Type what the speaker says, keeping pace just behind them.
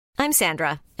I'm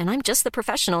Sandra, and I'm just the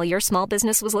professional your small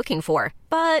business was looking for.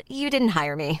 But you didn't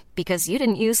hire me because you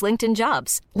didn't use LinkedIn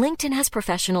Jobs. LinkedIn has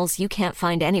professionals you can't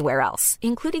find anywhere else,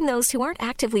 including those who aren't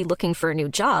actively looking for a new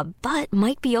job, but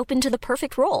might be open to the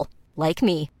perfect role, like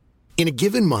me. In a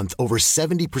given month, over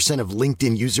 70% of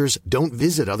LinkedIn users don't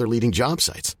visit other leading job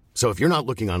sites. So if you're not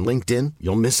looking on LinkedIn,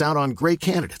 you'll miss out on great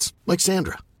candidates like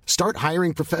Sandra. Start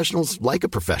hiring professionals like a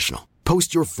professional.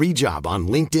 Post your free job on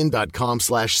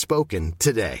linkedin.com/spoken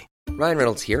today. Ryan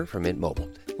Reynolds here from Mint Mobile.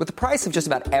 With the price of just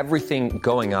about everything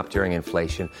going up during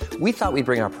inflation, we thought we'd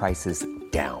bring our prices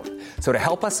down. So to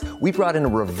help us, we brought in a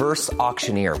reverse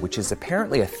auctioneer, which is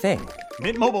apparently a thing.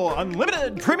 Mint Mobile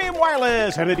Unlimited Premium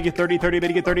Wireless. How to get 30, 30, bit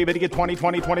to get 30, bit to get 20,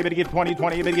 20, 20, bit to get 20,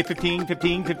 20, bit to get 15,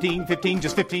 15, 15, 15,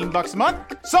 just $15 a month?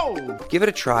 Sold! Give it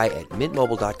a try at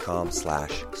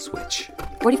mintmobile.com/switch.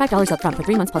 $45 up front for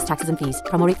 3 months plus taxes and fees.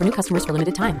 Promo rate for new customers for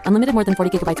limited time. Unlimited more than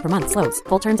 40 gigabytes per month. Slows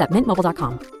full terms at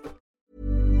mintmobile.com.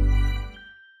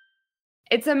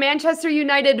 It's a Manchester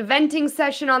United venting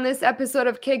session on this episode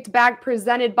of Kicked Back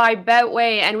presented by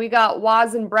Betway, and we got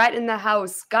Waz and Brett in the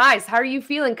house. Guys, how are you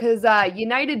feeling? Because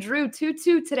United drew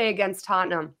 2-2 today against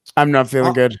Tottenham. I'm not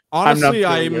feeling good. Honestly,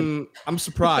 I'm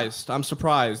surprised. I'm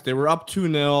surprised. They were up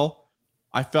 2-0.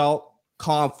 I felt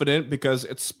confident because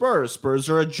it's Spurs. Spurs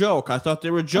are a joke. I thought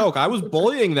they were a joke. I was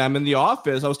bullying them in the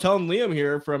office. I was telling Liam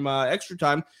here from Extra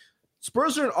Time,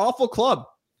 Spurs are an awful club.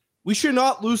 We should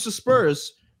not lose to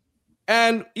Spurs.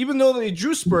 And even though they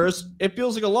drew Spurs, it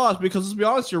feels like a loss because, let's be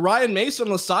honest, you're Ryan Mason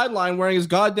on the sideline wearing his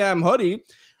goddamn hoodie.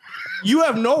 You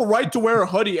have no right to wear a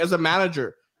hoodie as a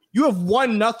manager. You have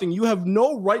 1-0. You have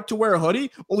no right to wear a hoodie.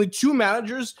 Only 2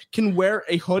 managers can wear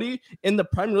a hoodie in the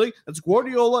Premier League. That's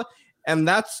Guardiola, and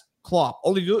that's Klopp.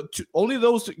 Only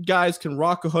those guys can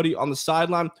rock a hoodie on the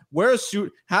sideline, wear a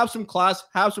suit, have some class,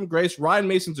 have some grace. Ryan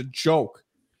Mason's a joke.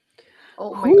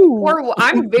 Oh my God.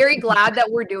 I'm very glad that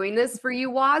we're doing this for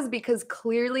you, Waz, because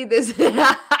clearly this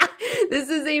this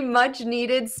is a much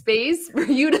needed space for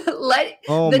you to let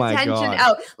the tension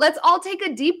out. Let's all take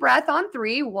a deep breath on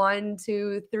 3. 1,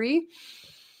 2, 3.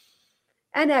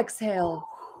 And exhale.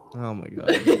 Oh my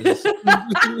God.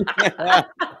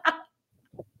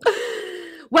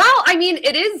 Well, I mean,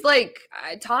 it is like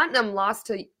Tottenham lost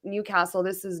to Newcastle.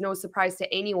 This is no surprise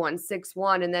to anyone,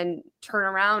 6-1, and then turn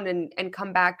around and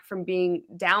come back from being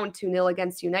down 2-0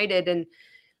 against United. And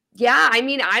yeah, I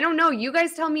mean, I don't know. You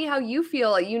guys tell me how you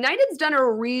feel. United's done a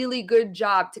really good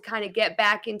job to kind of get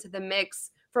back into the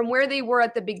mix from where they were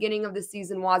at the beginning of the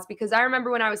season, was because I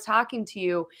remember when I was talking to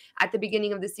you at the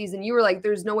beginning of the season, you were like,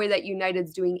 there's no way that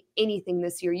United's doing anything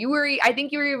this year. I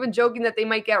think you were even joking that they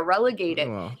might get relegated.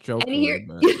 And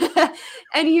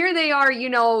here they are,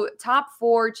 top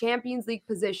 4 Champions League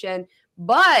position,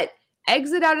 but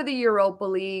exit out of the Europa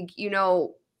League,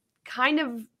 kind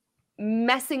of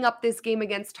messing up this game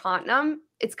against Tottenham.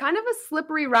 It's kind of a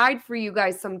slippery ride for you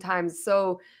guys sometimes.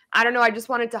 So I don't know. I just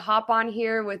wanted to hop on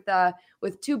here with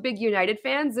 2 big United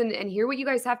fans and hear what you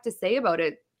guys have to say about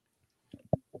it.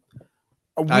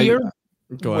 We're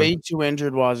way too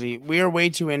injured, Wazzy. We are way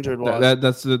too injured,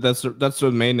 Wazzy. That's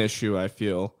the main issue, I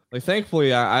feel. Like,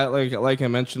 thankfully, I like I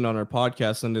mentioned on our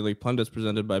podcast, Sunday League Pundits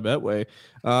presented by Betway.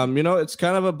 It's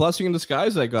kind of a blessing in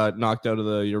disguise I got knocked out of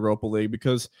the Europa League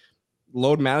because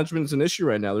load management is an issue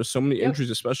right now. There's so many injuries,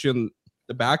 especially in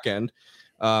the back end.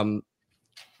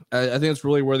 I think it's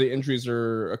really where the injuries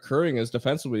are occurring is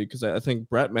defensively, because I think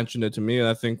Brett mentioned it to me, and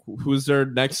I think who's their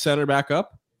next center back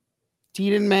up?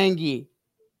 Teden Mangi.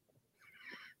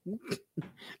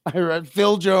 I read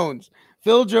Phil Jones.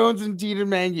 Phil Jones and Teden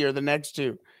Mangi are the next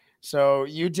 2. So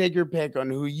you take your pick on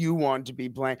who you want to be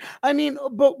playing. I mean,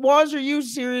 but Waz, are you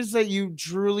serious that you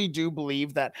truly do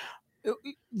believe that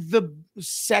the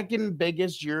second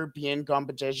biggest European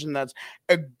competition, that's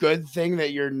a good thing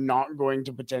that you're not going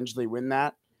to potentially win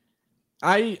that?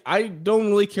 I don't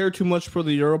really care too much for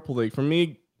the Europa League. For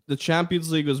me, the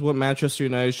Champions League is what Manchester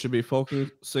United should be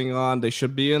focusing on. They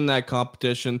should be in that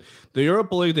competition. The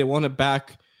Europa League, they won it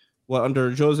back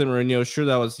under Jose Mourinho. Sure,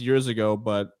 that was years ago,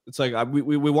 but it's like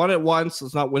we won it once.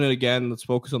 Let's not win it again. Let's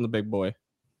focus on the big boy.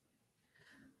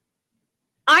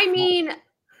 I mean,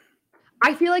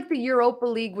 I feel like the Europa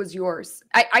League was yours.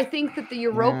 I think that the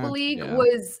Europa League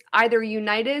was either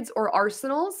United's or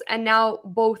Arsenal's, and now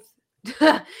both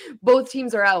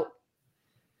teams are out.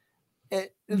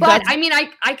 But I mean,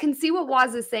 I can see what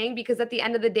Waz is saying, because at the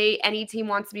end of the day, any team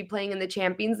wants to be playing in the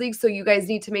Champions League. So you guys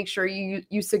need to make sure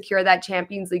you secure that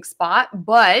Champions League spot.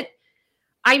 But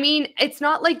I mean, it's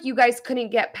not like you guys couldn't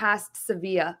get past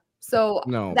Sevilla. So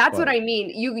that's what I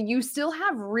mean. You still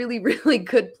have really, really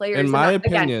good players. In my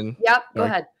opinion. Go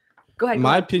ahead. Go ahead. In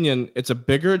my opinion, it's a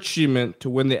bigger achievement to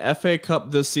win the FA Cup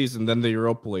this season than the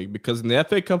Europa League, because in the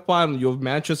FA Cup final, you have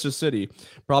Manchester City,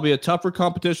 probably a tougher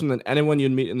competition than anyone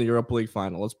you'd meet in the Europa League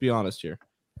final. Let's be honest here.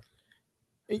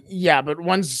 Yeah, but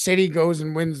once City goes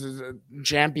and wins the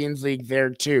Champions League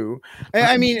there too,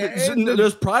 I mean,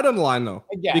 there's pride on the line though,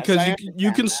 because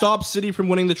you can stop City from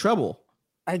winning the treble.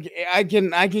 I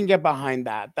can get behind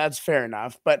that. That's fair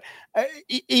enough. But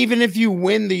even if you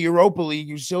win the Europa League,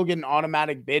 you still get an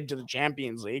automatic bid to the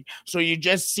Champions League. So you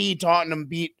just see Tottenham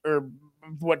beat, or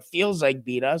what feels like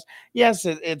beat us. Yes,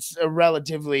 it's a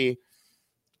relatively.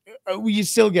 You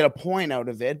still get a point out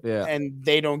of it, and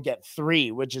they don't get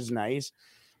 3, which is nice.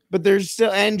 But there's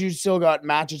still, and you still got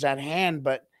matches at hand.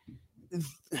 But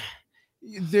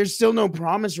there's still no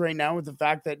promise right now with the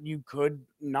fact that you could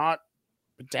not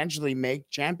potentially make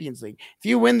Champions League. If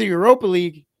you win the Europa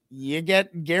League, you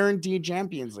get guaranteed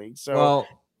Champions League. So, well,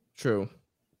 true.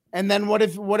 And then what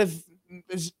if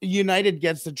United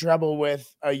gets the treble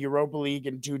with a Europa League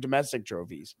and 2 domestic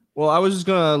trophies? Well, I was just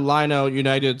gonna line out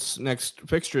United's next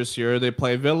fixtures here. They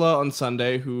play Villa on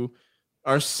Sunday, who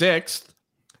are 6th.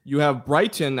 You have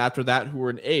Brighton after that, who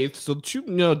are in 8th. So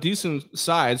 2 decent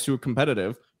sides who are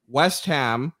competitive. West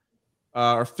Ham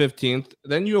are 15th.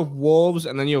 Then you have Wolves,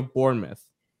 and then you have Bournemouth.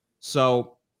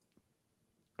 So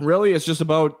really, it's just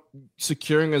about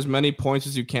securing as many points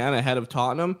as you can ahead of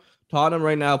Tottenham. Tottenham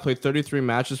right now played 33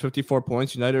 matches, 54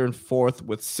 points. United are in 4th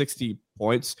with 60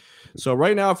 points. So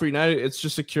right now for United, it's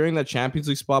just securing that Champions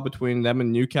League spot between them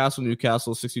and Newcastle.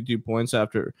 Newcastle 62 points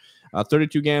after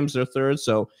 32 games. They're 3rd.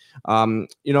 So, I'm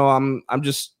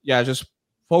just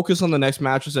focus on the next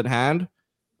matches at hand.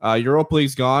 Europa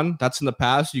League's gone. That's in the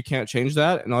past. You can't change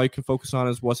that. And all you can focus on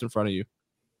is what's in front of you.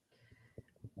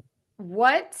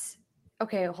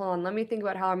 Okay, hold on. Let me think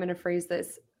about how I'm going to phrase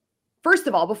this. First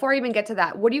of all, before I even get to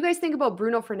that, what do you guys think about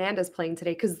Bruno Fernandes playing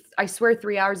today? Because I swear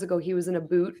 3 hours ago he was in a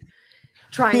boot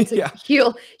trying to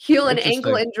heal an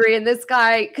ankle injury. And this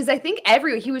guy, because I think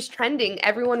he was trending.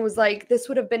 Everyone was like, this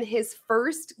would have been his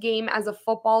first game as a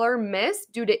footballer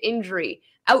missed due to injury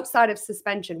outside of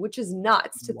suspension, which is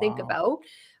nuts to think about.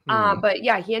 But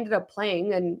yeah, he ended up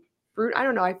playing. And I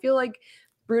don't know. I feel like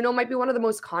Bruno might be one of the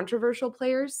most controversial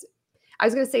players. I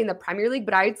was going to say in the Premier League,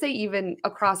 but I'd say even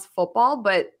across football.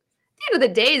 But at the end of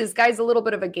the day, this guy's a little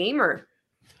bit of a gamer.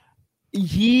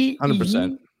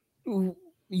 100%.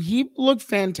 He looked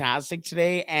fantastic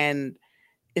today. And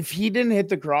if he didn't hit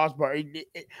the crossbar,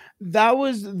 that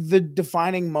was the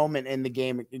defining moment in the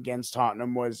game against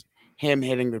Tottenham, was him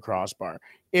hitting the crossbar.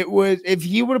 It was, if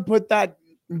he would have put that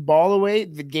ball away,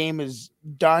 the game is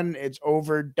done. It's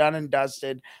over, done and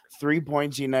dusted. 3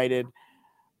 points United.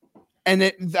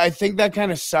 And I think that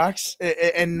kind of sucks,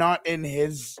 and not in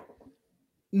his,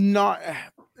 not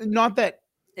that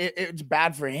it's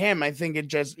bad for him. I think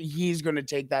he's going to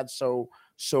take that so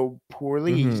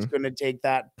poorly. Mm-hmm. He's going to take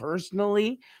that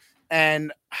personally.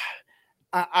 And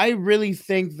I really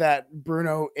think that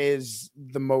Bruno is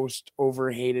the most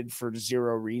overhated for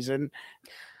zero reason.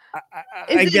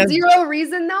 Is it zero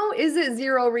reason though? Is it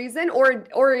zero reason,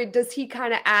 or does he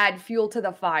kind of add fuel to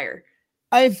the fire?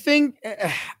 I think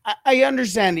I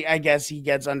understand. I guess he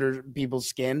gets under people's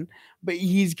skin, but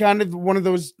he's kind of one of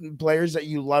those players that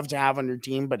you love to have on your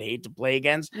team, but hate to play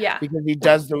against. Yeah, because he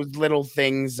does those little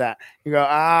things that you go,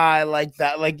 I like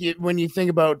that. Like when you think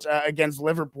about against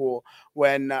Liverpool,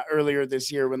 when earlier this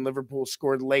year when Liverpool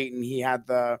scored late and he had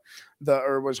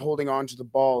or was holding on to the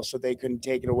ball so they couldn't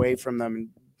take it away from them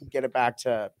and get it back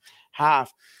to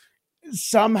half.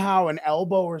 Somehow an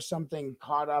elbow or something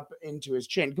caught up into his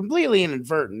chin, completely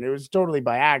inadvertent. It was totally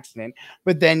by accident.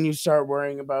 But then you start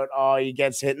worrying about, he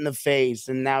gets hit in the face,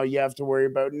 and now you have to worry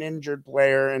about an injured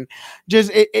player. And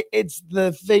just it's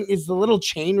the little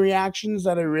chain reactions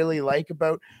that I really like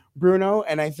about Bruno.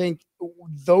 And I think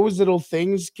those little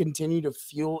things continue to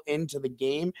fuel into the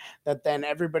game, that then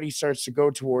everybody starts to go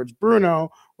towards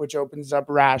Bruno, which opens up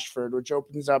Rashford, which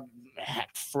opens up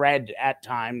Fred at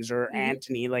times, or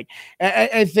Anthony. Like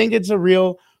I think it's a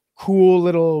real cool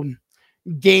little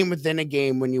game within a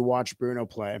game when you watch Bruno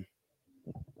play.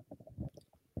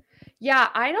 Yeah,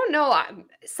 I don't know.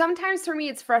 Sometimes for me,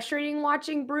 it's frustrating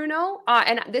watching Bruno.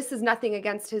 And this is nothing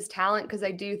against his talent, because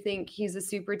I do think he's a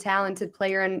super talented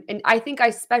player. And I think I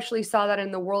especially saw that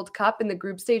in the World Cup in the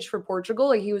group stage for Portugal.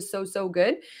 Like, he was so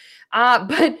good.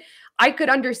 But I could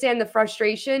understand the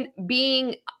frustration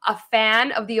being a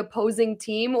fan of the opposing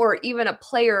team, or even a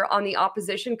player on the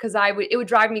opposition, because it would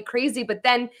drive me crazy. But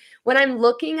then when I'm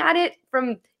looking at it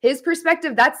from his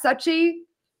perspective, that's such a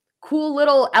cool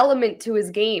little element to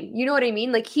his game. You know what I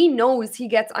mean? Like, he knows he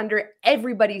gets under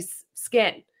everybody's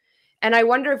skin. And I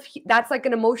wonder if that's like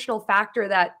an emotional factor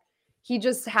that he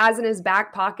just has in his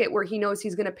back pocket where he knows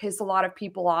he's going to piss a lot of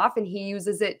people off, and he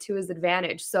uses it to his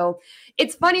advantage. So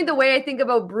it's funny the way I think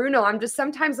about Bruno.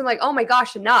 Sometimes I'm like, oh my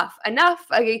gosh, enough.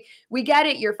 Okay, we get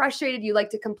it. You're frustrated. You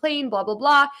like to complain, blah, blah,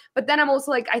 blah. But then I'm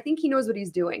also like, I think he knows what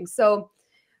he's doing. So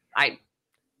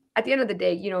at the end of the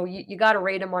day, you got to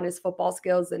rate him on his football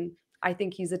skills. And I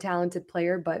think he's a talented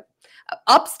player, but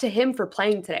ups to him for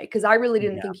playing today, because I really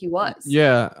didn't think he was.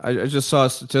 Yeah, I just saw a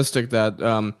statistic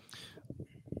that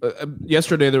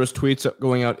yesterday there was tweets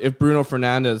going out. If Bruno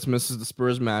Fernandes misses the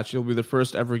Spurs match, it'll be the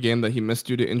first ever game that he missed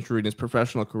due to injury in his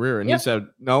professional career. And he said,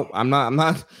 "No, I'm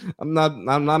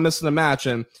not missing a match."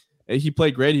 And he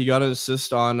played great. He got an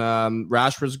assist on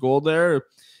Rashford's goal there.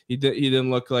 He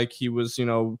didn't look like he was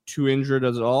too injured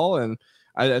at all. And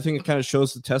I think it kind of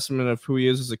shows the testament of who he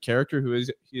is as a character,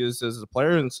 he is as a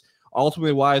player, and it's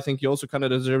ultimately why I think he also kind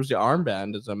of deserves the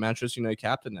armband as a Manchester United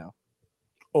captain now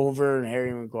over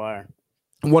Harry Maguire.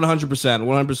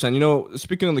 100%.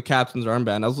 Speaking of the captain's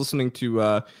armband, I was listening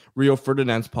to Rio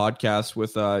Ferdinand's podcast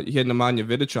with he had Nemanja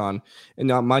Vidic on, and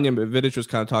Nemanja Vidic was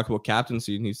kind of talking about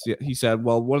captaincy, and he said,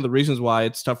 well, one of the reasons why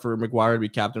it's tough for Maguire to be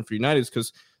captain for United is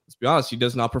because, let's be honest, he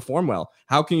does not perform well.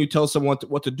 How can you tell someone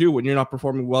what to do when you're not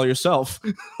performing well yourself?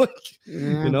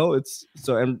 It's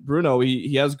so. And Bruno,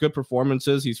 he has good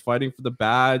performances. He's fighting for the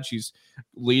badge. He's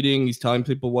leading. He's telling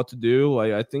people what to do.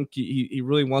 I think he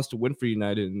really wants to win for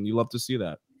United, and you love to see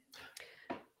that.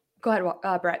 Go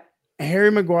ahead, Brett. Harry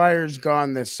Maguire's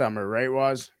gone this summer, right,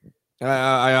 Waz?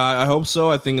 I hope so.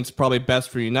 I think it's probably best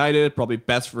for United, probably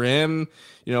best for him.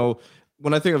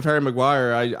 When I think of Harry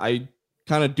Maguire, I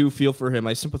kind of do feel for him.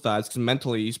 I sympathize because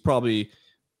mentally he's probably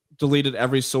deleted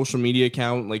every social media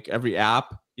account, like every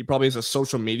app. He probably has a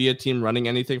social media team running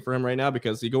anything for him right now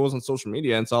because he goes on social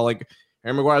media and it's all like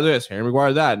Harry Maguire this, Harry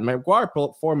Maguire that. And Maguire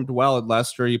performed well at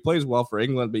Leicester. He plays well for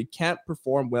England, but he can't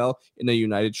perform well in a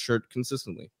United shirt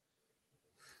consistently.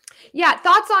 Yeah,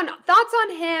 thoughts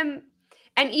on him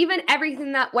and even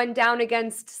everything that went down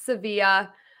against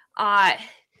Sevilla.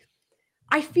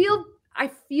 I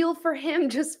feel for him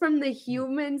just from the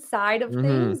human side of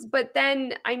things. But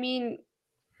then,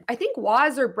 I think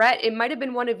Waz or Brett, it might have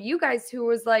been one of you guys who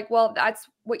was like, well, that's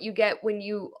what you get when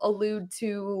you allude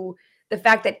to the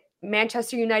fact that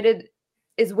Manchester United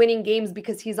is winning games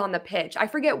because he's on the pitch. I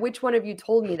forget which one of you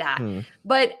told me that.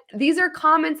 But these are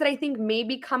comments that I think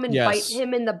maybe come and bite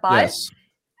him in the butt. Yes.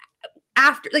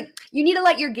 After, you need to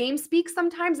let your game speak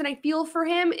sometimes. And I feel for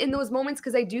him in those moments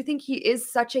because I do think he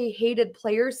is such a hated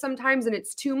player sometimes and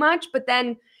it's too much. But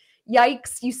then,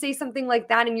 yikes, you say something like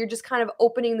that and you're just kind of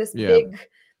opening this big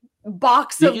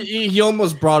box of... He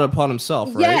almost brought it upon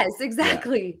himself, right? Yes,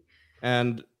 exactly. Yeah.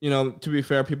 And, to be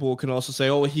fair, people can also say,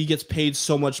 oh, he gets paid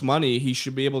so much money, he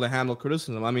should be able to handle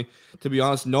criticism. To be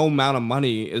honest, no amount of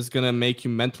money is going to make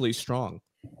you mentally strong.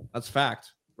 That's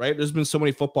fact. Right? There's been so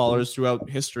many footballers throughout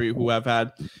history who have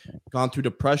gone through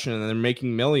depression and they're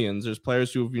making millions. There's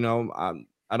players who've, I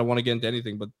don't want to get into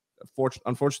anything, but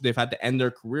unfortunately they've had to end their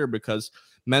career because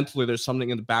mentally there's something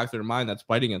in the back of their mind that's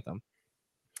biting at them.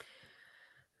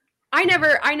 I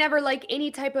never like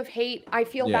any type of hate. I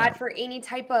feel bad for any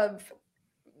type of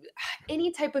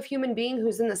human being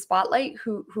who's in the spotlight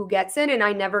who gets it, and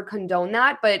I never condone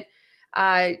that. But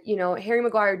Harry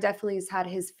Maguire definitely has had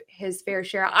his fair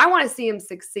share. I want to see him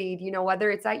succeed, whether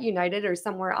it's at United or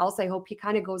somewhere else. I hope he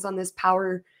kind of goes on this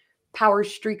power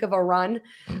streak of a run.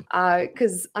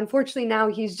 Because unfortunately now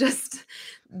he's just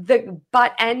the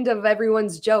butt end of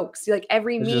everyone's jokes. Like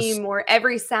every meme or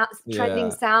every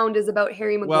trending sound is about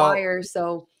Harry Maguire.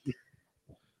 Sorry,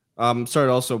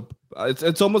 also,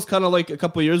 it's almost kind of like a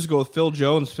couple of years ago with Phil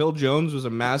Jones. Phil Jones was a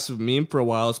massive meme for a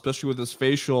while, especially with his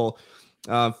facial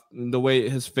the way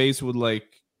his face would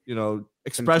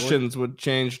expressions would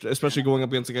change, especially going up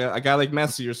against a guy like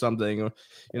Messi or something. Or,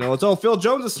 it's Phil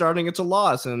Jones is starting, it's a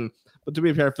loss. But to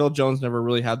be fair, Phil Jones never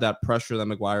really had that pressure that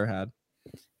Maguire had.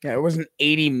 Yeah, it wasn't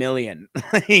 80 million.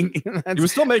 He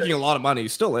was still making a lot of money. He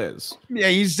still is. Yeah,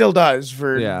 he still does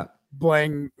for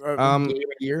playing a game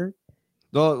a year.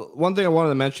 The one thing I wanted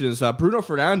to mention is Bruno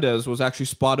Fernandes was actually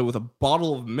spotted with a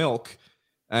bottle of milk.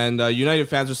 And United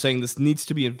fans are saying this needs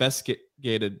to be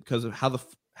investigated because of how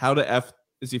the F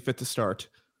is he fit to start?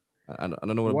 I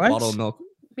don't know what a bottle of milk.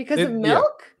 Because of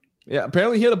milk? Yeah,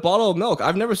 apparently he had a bottle of milk.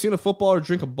 I've never seen a footballer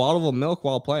drink a bottle of milk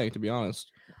while playing, to be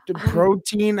honest. The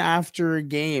protein after a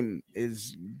game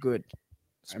is good.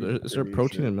 Is there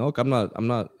protein in milk? I'm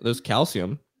not. There's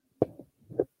calcium.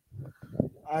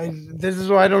 This is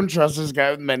why I don't trust this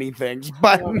guy with many things.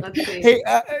 But hey,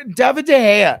 David De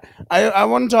Gea. I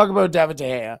want to talk about David De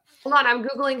Gea. Hold on, I'm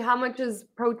Googling how much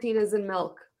protein is in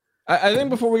milk. I think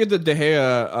before we get to De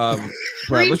Gea,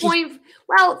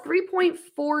 Well,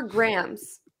 3.4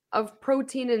 grams of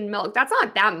protein in milk. That's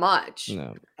not that much.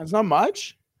 No. That's not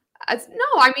much. No,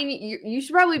 I mean, you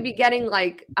should probably be getting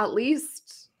like at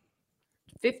least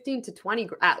 15 to 20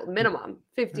 at minimum,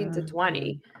 15 to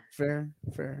 20. Fair.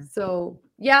 So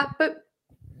yeah, but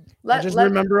I just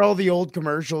remember all the old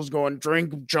commercials going,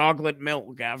 drink chocolate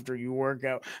milk after you work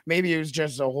out. Maybe it was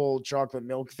just a whole chocolate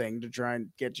milk thing to try and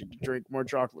get you to drink more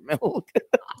chocolate milk.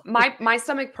 my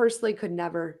stomach personally could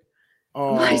never.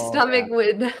 Oh, My stomach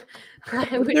would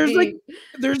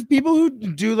there's people who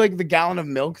do like the gallon of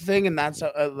milk thing, and that's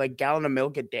like gallon of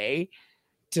milk a day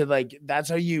to like, that's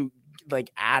how you like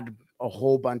add a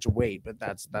whole bunch of weight, but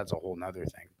that's a whole nother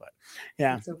thing. But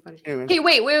yeah, that's so funny. Anyway. Okay,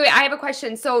 wait, I have a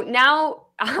question. So now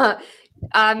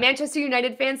Manchester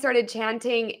United fans started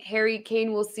chanting Harry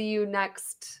Kane will see you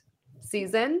next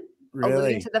season,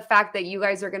 alluding to the fact that you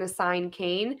guys are going to sign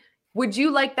Kane. Would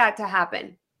you like that to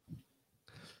happen?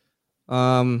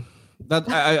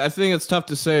 I think it's tough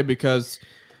to say because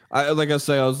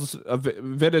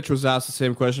Vidic was asked the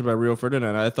same question by Rio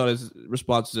Ferdinand. I thought his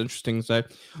response is interesting. Say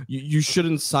you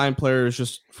shouldn't sign players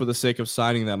just for the sake of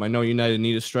signing them. I know United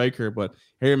need a striker, but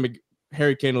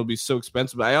Harry Kane will be so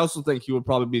expensive. But I also think he would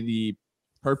probably be the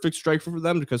perfect striker for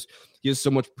them because he has so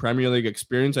much Premier League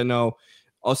experience. I know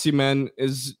Osimhen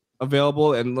is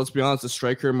available, and let's be honest, the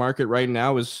striker market right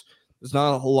now is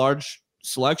not a whole large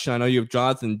selection. I know you have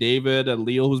Jonathan David at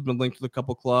Lille, who's been linked to a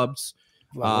couple clubs.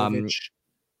 Vlahovic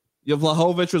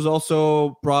was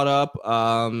also brought up,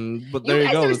 but there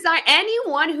you go.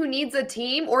 Anyone who needs a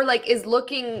team or like is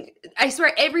looking, I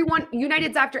swear,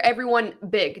 United's after everyone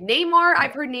big. Neymar,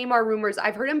 I've heard Neymar rumors.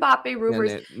 I've heard Mbappe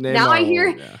rumors. Now I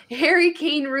hear Harry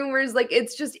Kane rumors. Like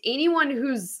it's just anyone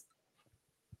who's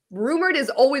rumored is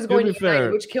always going to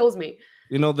United, which kills me.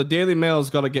 You know, the Daily Mail's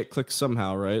got to get clicks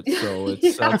somehow, right? So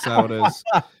that's how it is.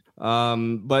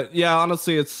 But yeah,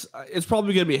 honestly, it's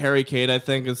probably gonna be Harry Kane. I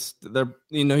think he's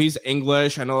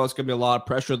English. I know there's gonna be a lot of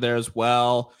pressure there as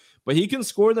well. But he can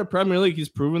score in the Premier League. He's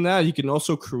proven that. He can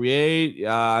also create.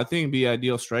 I think he'd be an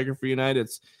ideal striker for United.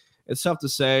 It's tough to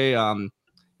say.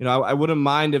 I wouldn't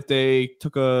mind if they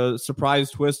took a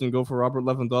surprise twist and go for Robert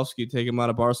Lewandowski, take him out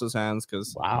of Barca's hands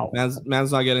because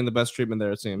man's not getting the best treatment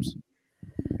there, it seems.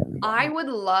 I would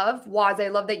love, Waz, I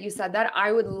love that you said that.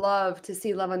 I would love to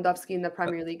see Lewandowski in the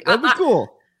Premier League. That'd be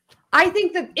cool. I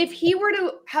think that if he were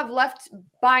to have left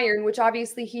Bayern, which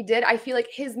obviously he did, I feel like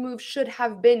his move should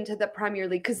have been to the Premier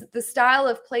League because the style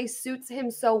of play suits him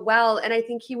so well. And I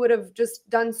think he would have just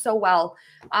done so well.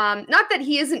 Not that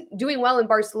he isn't doing well in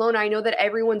Barcelona. I know that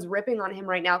everyone's ripping on him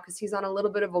right now because he's on a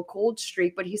little bit of a cold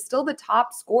streak, but he's still the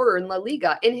top scorer in La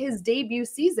Liga in his debut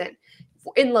season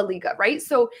in La Liga, right?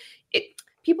 So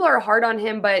people are hard on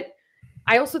him, but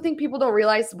I also think people don't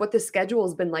realize what the schedule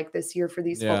has been like this year for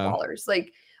these footballers.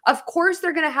 Like, of course,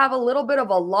 they're going to have a little bit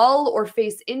of a lull or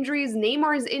face injuries.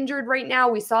 Neymar is injured right now.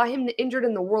 We saw him injured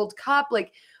in the World Cup.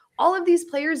 Like, all of these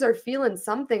players are feeling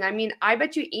something. I mean, I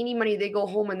bet you any money they go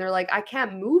home and they're like, I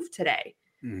can't move today.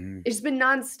 Mm-hmm. It's been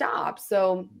nonstop.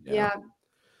 So, yeah.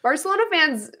 Barcelona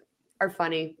fans are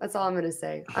funny. That's all I'm going to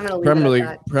say. I'm going to leave it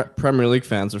at that. Premier League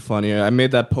fans are funny. I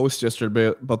made that post yesterday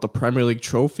about the Premier League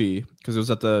trophy because it was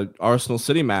at the Arsenal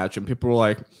City match, and people were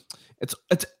like, "It's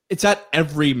at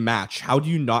every match. How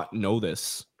do you not know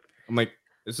this?" I'm like,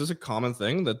 "Is this a common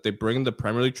thing that they bring the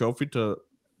Premier League trophy to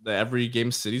the every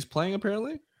game City's playing?"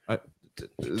 Apparently.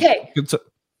 Okay.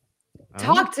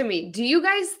 Talk to me. Do you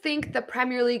guys think the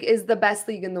Premier League is the best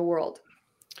league in the world?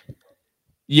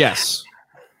 Yes.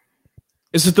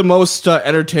 Is it the most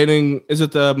entertaining? Is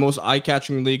it the most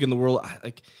eye-catching league in the world?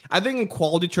 I think in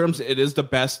quality terms, it is the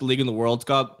best league in the world. It's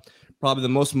got probably the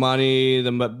most money,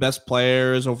 the best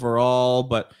players overall.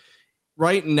 But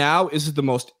right now, is it the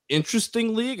most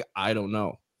interesting league? I don't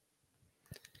know.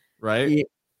 Right?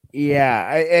 Yeah,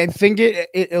 I think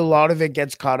a lot of it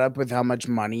gets caught up with how much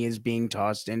money is being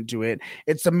tossed into it.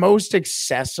 It's the most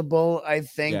accessible, I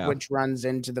think, which runs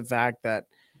into the fact that,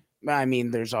 I mean,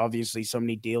 there's obviously so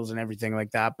many deals and everything like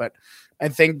that, but I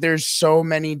think there's so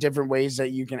many different ways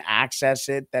that you can access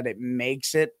it that it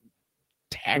makes it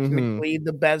technically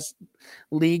the best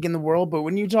league in the world. But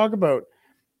when you talk about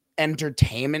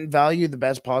entertainment value, the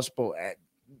best possible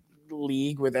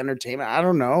league with entertainment, I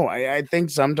don't know. I think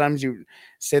sometimes you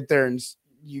sit there and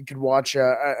you could watch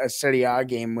a Serie A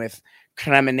game with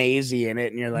Cremonese in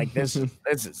it, and you're like, this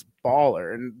is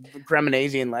baller, and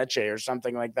Cremonese and Lecce or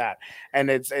something like that, and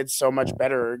it's so much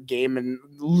better game in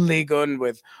Ligue 1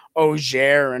 with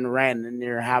Auxerre and Rennes, and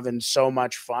you're having so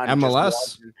much fun.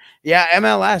 MLS,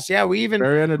 MLS, yeah, we even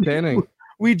very entertaining.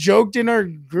 we joked in our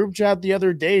group chat the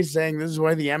other day saying this is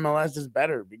why the MLS is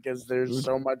better because there's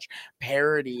so much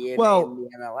parity in the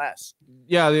MLS.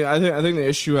 Yeah, I think the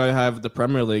issue I have with the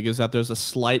Premier League is that there's a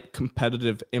slight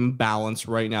competitive imbalance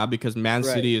right now because Man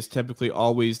City is typically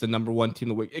always the number one team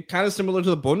in the week. It's kind of similar to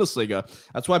the Bundesliga.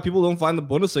 That's why people don't find the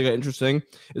Bundesliga interesting,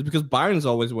 is because Bayern's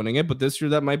always winning it. But this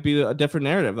year that might be a different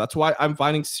narrative. That's why I'm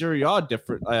finding Serie A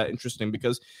interesting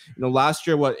because last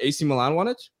year AC Milan won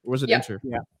it, or was it Inter?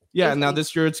 Yeah, and now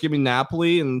this year it's giving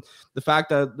Napoli, and the fact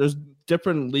that there's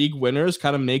different league winners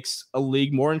kind of makes a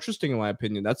league more interesting, in my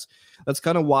opinion. That's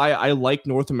kind of why I like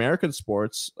North American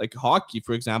sports, like hockey,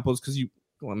 for example, is because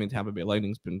Tampa Bay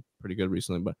Lightning's been pretty good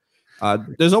recently, but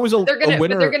there's always a winner.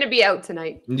 But they're gonna be out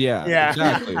tonight. Yeah,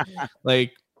 exactly.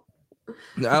 Like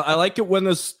I like it when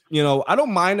there's, I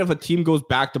don't mind if a team goes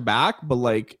back to back, but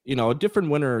a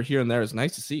different winner here and there is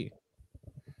nice to see.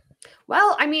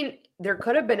 Well, I mean, there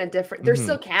could have been there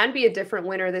still can be a different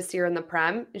winner this year in the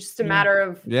Prem. It's just a matter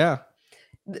of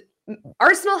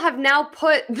Arsenal have now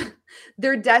put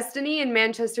their destiny in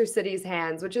Manchester City's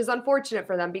hands, which is unfortunate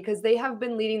for them because they have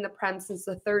been leading the Prem since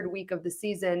the third week of the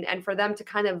season. And for them to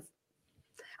kind of,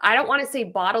 I don't want to say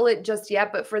bottle it just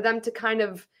yet, but for them to kind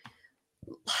of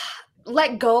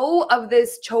let go of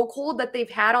this chokehold that they've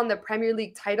had on the Premier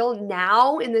League title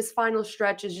now in this final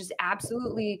stretch is just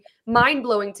absolutely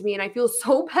mind-blowing to me. And I feel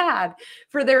so bad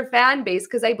for their fan base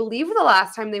because I believe the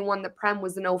last time they won the Prem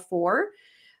was in 2004.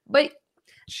 But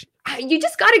you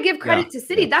just got to give credit to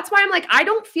City. That's why I'm like, I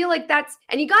don't feel like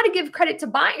and you got to give credit to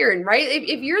Bayern, right?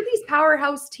 If you're these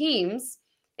powerhouse teams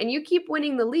and you keep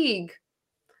winning the league,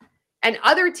 and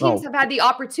other teams have had the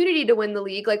opportunity to win the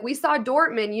league. Like we saw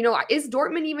Dortmund, is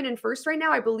Dortmund even in first right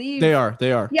now? I believe they are.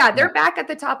 Yeah, they're back at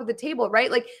the top of the table,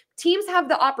 right? Like teams have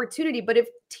the opportunity, but if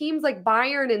teams like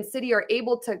Bayern and City are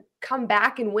able to come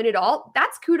back and win it all,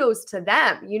 that's kudos to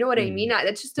them. You know what I mean?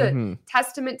 That's just a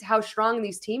testament to how strong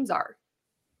these teams are.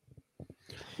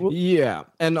 Yeah.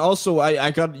 And also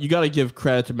you got to give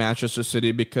credit to Manchester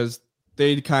City because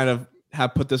they kind of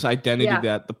have put this identity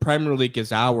that the Premier League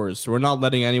is ours. So we're not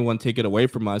letting anyone take it away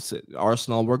from us.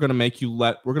 Arsenal, we're going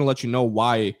to let you know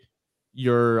why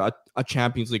you're a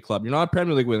Champions League club. You're not a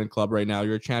Premier League winning club right now.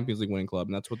 You're a Champions League winning club.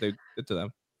 And that's what they did to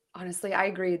them. Honestly, I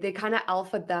agree. They kind of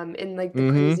alphaed them in like the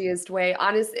craziest way.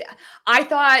 Honestly, I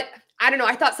thought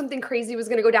something crazy was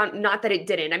going to go down. Not that it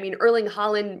didn't. I mean, Erling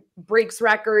Haaland breaks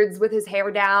records with his hair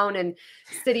down and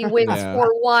City wins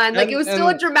 4-1. Like it was still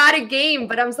a dramatic game,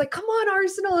 but I was like, come on,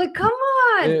 Arsenal, like, come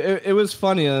on. It was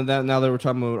funny that now that we're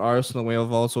talking about Arsenal, we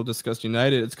have also discussed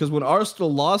United. It's because when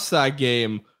Arsenal lost that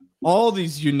game, all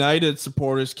these United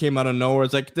supporters came out of nowhere.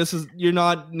 It's like, you're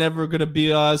never going to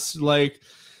be us. I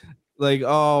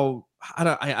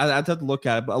have to look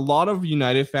at it, but a lot of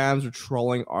United fans are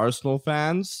trolling Arsenal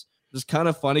fans. It's kind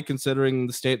of funny considering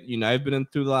the state that United have been in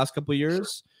through the last couple of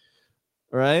years,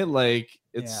 right? Like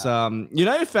it's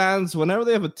United fans, whenever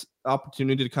they have an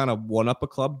opportunity to kind of one up a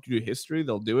club due to history,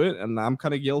 they'll do it, and I'm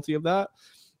kind of guilty of that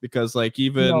because like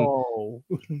even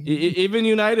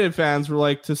United fans were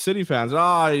like to City fans,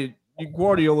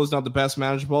 Guardiola's not the best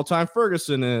manager of all time.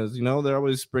 Ferguson is, they're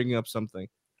always bringing up something.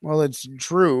 Well, it's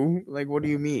true. Like, what do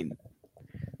you mean?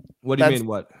 What do you mean?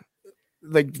 What?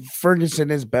 Like, Ferguson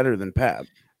is better than Pep.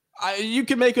 You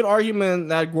can make an argument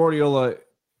that Guardiola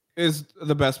is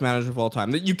the best manager of all time.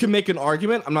 That you can make an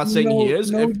argument. I'm not saying he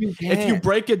is. If you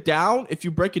break it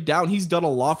down, he's done a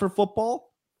lot for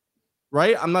football,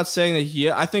 right? I'm not saying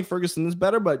that I think Ferguson is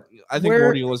better, but I think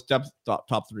Guardiola's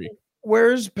top three.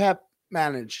 Where's Pep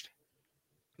managed?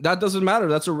 That doesn't matter.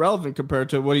 That's irrelevant compared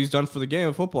to what he's done for the game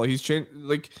of football. He's changed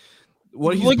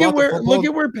what he's look at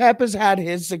where Pep has had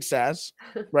his success,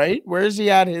 right? Where has he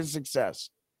had his success?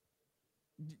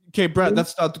 Okay, Brett,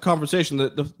 that's not the conversation.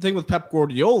 The thing with Pep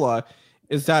Guardiola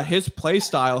is that his play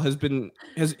style has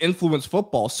influenced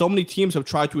football. So many teams have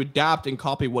tried to adapt and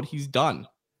copy what he's done.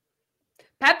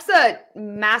 Pep's a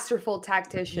masterful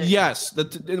tactician. Yes,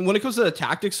 and when it comes to the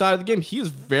tactics side of the game, he is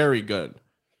very good.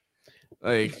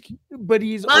 But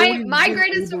he's my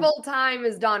greatest of all time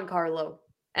is Don Carlo,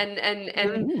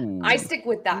 and I stick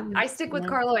with that. I stick with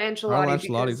Carlo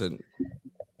Ancelotti.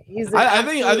 I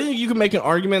think you can make an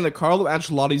argument that Carlo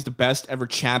Ancelotti is the best ever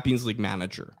Champions League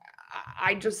manager.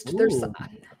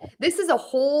 This is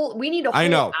we need a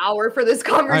whole hour for this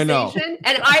conversation.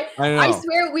 And I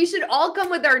swear we should all come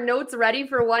with our notes ready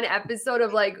for one episode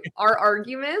of like our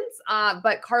arguments.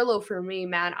 But Carlo, for me,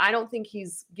 man, I don't think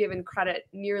he's given credit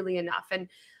nearly enough. And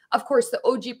of course, the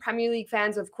OG Premier League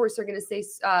fans, of course, are going to say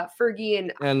Fergie.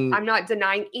 And I'm not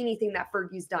denying anything that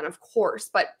Fergie's done, of course.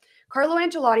 But Carlo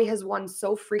Ancelotti has won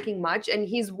so freaking much. And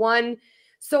he's won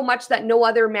so much that no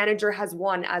other manager has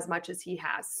won as much as he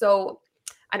has. So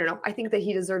I don't know. I think that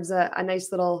he deserves a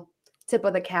nice little tip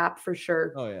of the cap for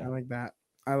sure. Oh yeah, I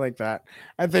like that.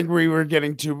 I think we were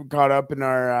getting too caught up in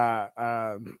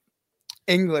our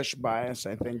English bias.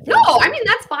 I think. No, I mean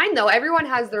that's fine though. Everyone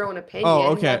has their own opinion.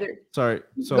 Oh, okay. Sorry.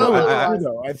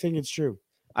 So I think it's true.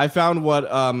 I found what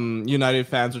United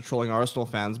fans are trolling Arsenal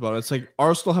fans about. It's like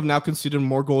Arsenal have now conceded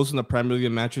more goals in the Premier League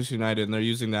than Manchester United, and they're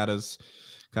using that as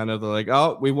kind of like,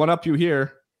 oh, we one up you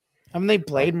here. Haven't they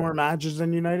played more matches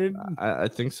than United? I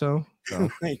think so.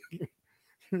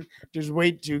 Just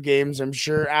wait 2 games, I'm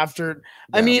sure. After,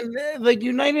 yeah. I mean, like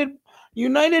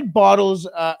United bottles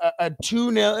a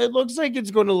 2-0. It looks like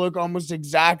it's going to look almost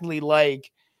exactly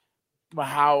like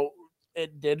how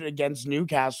it did against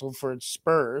Newcastle for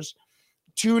Spurs.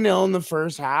 2-0 in the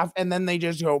first half, and then they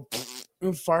just go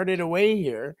fart it away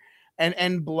here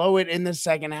and blow it in the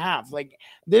second half. Like,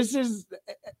 this is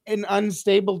an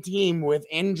unstable team with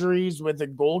injuries, with a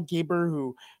goalkeeper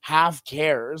who half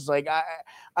cares. Like,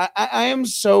 I am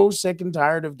so sick and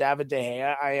tired of David De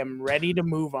Gea. I am ready to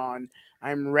move on.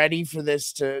 I'm ready for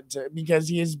this to because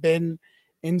he has been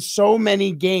in so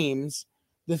many games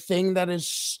the thing that has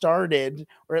started,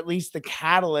 or at least the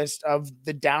catalyst of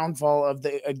the downfall of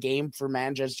a game for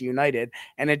Manchester United,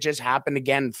 and it just happened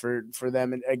again for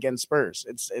them against Spurs.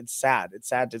 It's sad. It's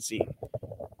sad to see.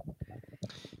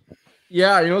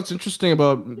 Yeah, you know what's interesting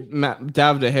about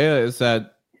David De Gea is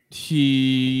that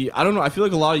I don't know. I feel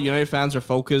like a lot of United fans are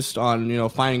focused on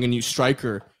finding a new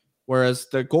striker, whereas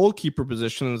the goalkeeper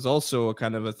position is also a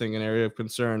kind of a thing, an area of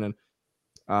concern, and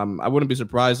I wouldn't be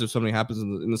surprised if something happens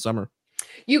in the summer.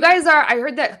 You guys are, I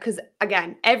heard that because,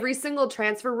 again, every single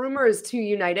transfer rumor is to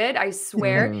United. I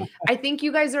swear. I think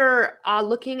you guys are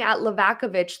looking at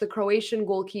Livakovic, the Croatian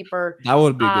goalkeeper. That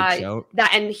would be a good shout.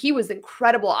 And he was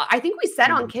incredible. I think we said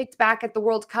on Kicked Back at the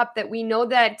World Cup that we know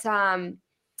that,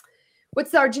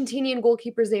 what's the Argentinian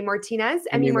goalkeeper's name? Martinez?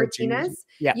 Emi Martinez?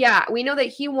 Yeah. We know that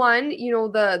he won,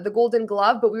 the Golden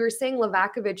Glove, but we were saying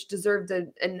Livakovic deserved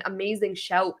an amazing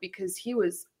shout because he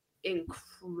was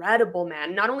incredible,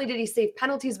 man. Not only did he save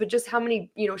penalties, but just how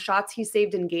many shots he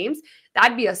saved in games.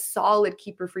 That'd be a solid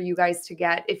keeper for you guys to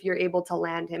get if you're able to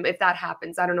land him, if that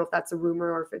happens. I don't know if that's a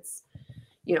rumor or if it's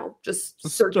just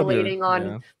circulating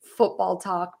on Football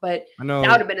Talk, but that would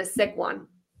have been a sick one.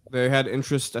 They had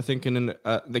interest, I think, in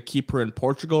the keeper in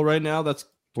Portugal right now. That's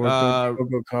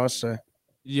Borgo Costa.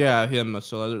 Yeah, him.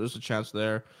 So there's a chance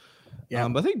there. Yeah,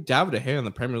 but I think David De Gea in the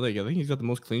Premier League, I think he's got the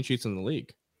most clean sheets in the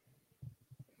league.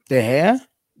 De Gea?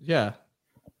 Yeah.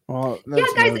 Well, yeah,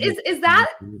 guys, is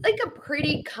that like a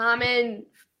pretty common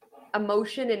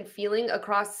emotion and feeling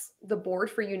across the board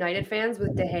for United fans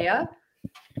with De Gea?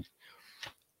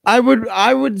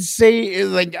 I would say,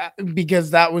 like,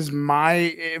 because that was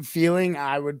my feeling,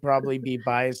 I would probably be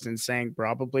biased in saying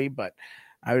probably, but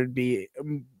I would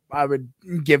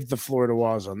give the floor to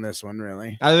Waz on this one,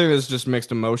 really. I think it's just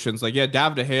mixed emotions. Like, yeah,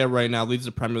 David De Gea right now leads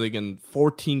the Premier League in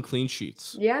 14 clean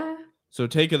sheets. Yeah. So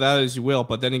take it that as you will,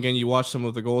 but then again, you watch some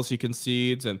of the goals he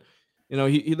concedes, and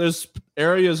he there's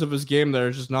areas of his game that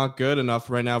are just not good enough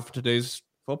right now for today's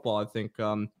football. I think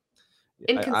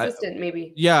inconsistent,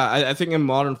 maybe. Yeah, I think in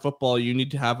modern football, you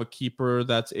need to have a keeper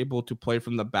that's able to play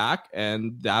from the back,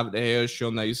 and David De Gea has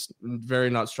shown that he's very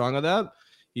not strong at that.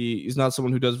 He's not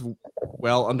someone who does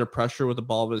well under pressure with the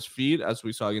ball at his feet, as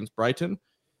we saw against Brighton,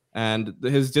 and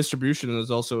his distribution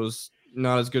is also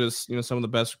not as good as some of the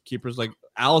best keepers like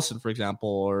Alisson, for example,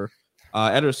 or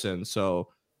Ederson. So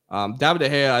David De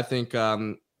Gea, I think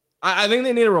I think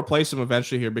they need to replace him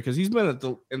eventually here because he's been at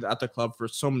the club for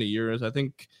so many years. I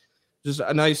think just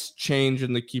a nice change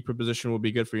in the keeper position will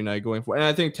be good for United going forward, and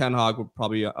I think Ten Hag would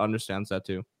probably understands that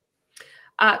too.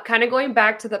 Kind of going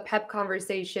back to the Pep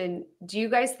conversation, do you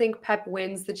guys think Pep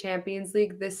wins the Champions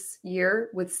League this year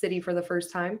with City for the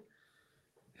first time?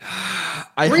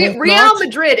 Real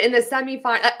Madrid in the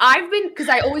semifinal. Because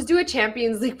I always do a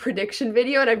Champions League prediction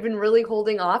video, and I've been really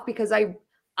holding off because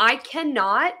I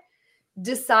cannot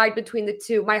decide between the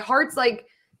two. My heart's like,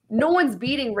 no one's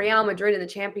beating Real Madrid in the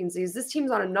Champions League. This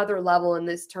team's on another level in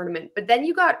this tournament. But then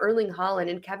you got Erling Haaland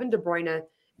and Kevin De Bruyne,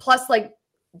 plus like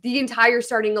the entire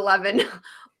starting 11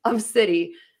 of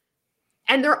City,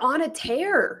 and they're on a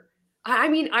tear. I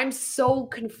mean, I'm so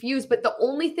confused. But the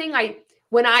only thing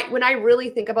when I really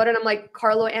think about it, I'm like,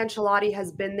 Carlo Ancelotti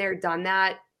has been there, done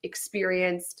that,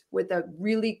 experienced with a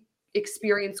really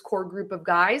experienced core group of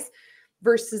guys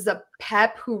versus a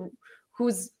Pep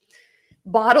who's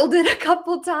bottled it a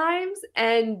couple times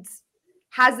and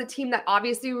has a team that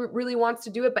obviously really wants to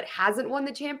do it, but hasn't won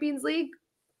the Champions League.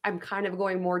 I'm kind of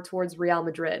going more towards Real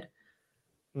Madrid.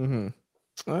 Mm-hmm.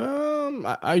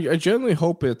 I generally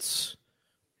hope it's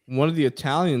one of the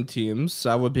Italian teams.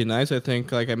 That would be nice. I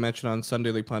think, like I mentioned on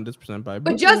Sunday League Pundits, presented by.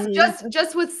 But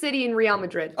just with City and Real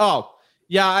Madrid. Oh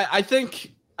yeah, I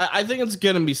think it's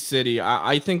gonna be City.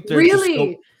 I think they're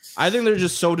really. I think they're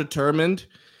just so determined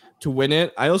to win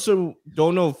it. I also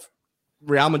don't know if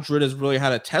Real Madrid has really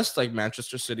had a test like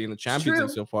Manchester City in the Champions League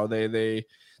so far. They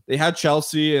had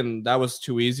Chelsea, and that was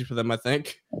too easy for them, I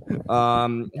think.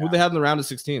 Who they had in the round of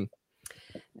 16?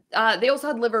 They also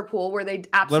had Liverpool, where they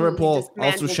absolutely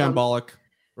also shambolic,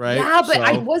 right? Yeah,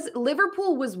 but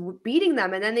Liverpool was beating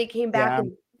them, and then they came back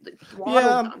and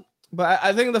throttled them. But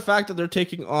I think the fact that they're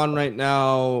taking on right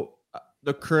now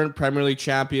the current Premier League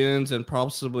champions and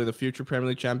possibly the future Premier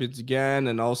League champions again,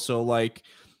 and also like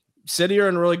City are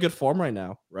in really good form right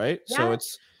now, right? Yeah.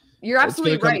 So you're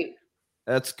absolutely right.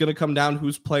 That's going to come down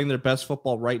who's playing their best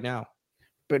football right now.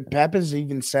 But Pep has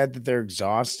even said that they're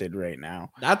exhausted right now.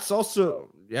 That's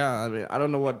also, I mean, I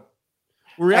don't know what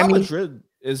Real Madrid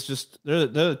is just. They're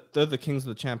the kings of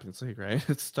the Champions League, right?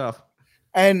 It's tough,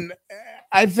 and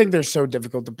I think they're so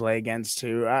difficult to play against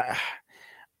too. I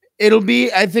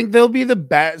think they'll be the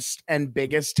best and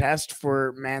biggest test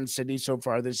for Man City so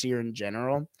far this year in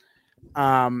general.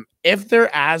 If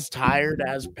they're as tired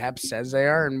as Pep says they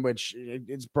are, in which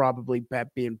it's probably Pep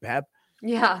being Pep.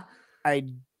 Yeah. I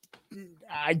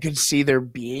could see there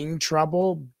being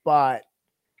trouble, but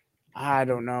I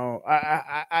don't know.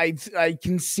 I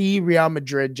can see Real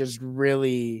Madrid just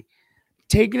really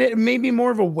taking it, maybe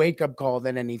more of a wake-up call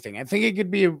than anything. I think it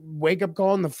could be a wake-up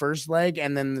call in the first leg,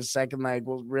 and then the second leg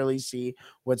we'll really see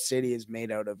what City is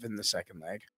made out of in the second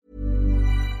leg.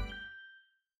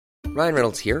 Ryan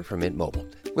Reynolds here from Mint Mobile.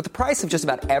 With the price of just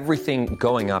about everything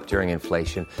going up during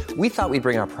inflation, we thought we'd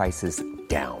bring our prices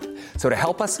down. So to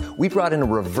help us, we brought in a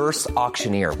reverse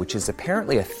auctioneer, which is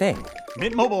apparently a thing.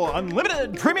 Mint Mobile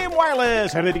Unlimited Premium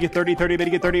Wireless. How to get 30, 30, bit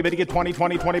to get 30, bit to get 20,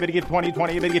 20, 20, bit to get 20,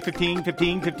 20, bit to get 15,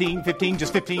 15, 15, 15,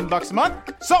 just $15 a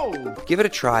month? Sold! Give it a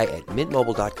try at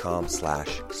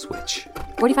mintmobile.com/switch.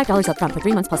 $45 up front for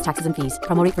 3 months plus taxes and fees.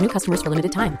 Promo rate for new customers for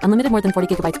limited time. Unlimited more than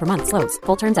 40 gigabytes per month. Slows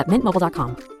full terms at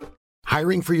mintmobile.com.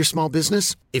 Hiring for your small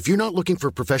business? If you're not looking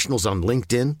for professionals on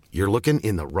LinkedIn, you're looking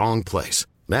in the wrong place.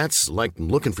 That's like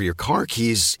looking for your car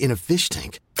keys in a fish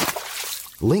tank.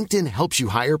 LinkedIn helps you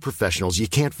hire professionals you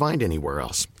can't find anywhere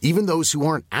else, even those who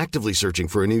aren't actively searching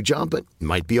for a new job but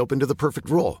might be open to the perfect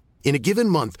role. In a given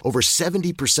month, over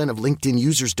 70% of LinkedIn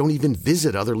users don't even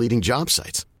visit other leading job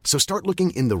sites. So start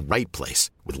looking in the right place.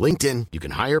 With LinkedIn, you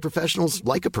can hire professionals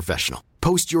like a professional.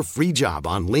 Post your free job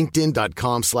on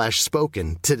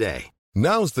linkedin.com/spoken today.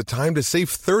 Now's the time to save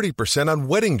 30% on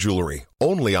wedding jewelry,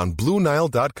 only on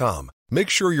BlueNile.com. Make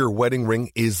sure your wedding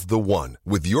ring is the one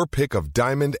with your pick of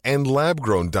diamond and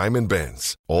lab-grown diamond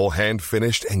bands, all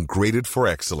hand-finished and graded for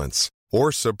excellence.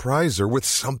 Or surprise her with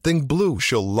something blue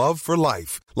she'll love for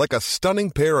life, like a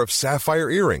stunning pair of sapphire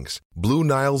earrings. Blue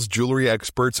Nile's jewelry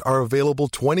experts are available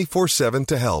 24/7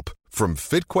 to help, from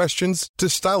fit questions to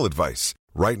style advice.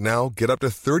 Right now, get up to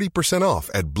 30% off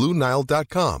at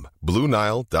BlueNile.com.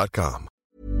 BlueNile.com.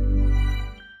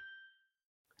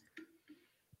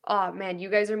 Oh man, you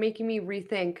guys are making me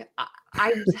rethink.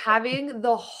 I'm having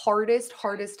the hardest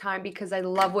time because I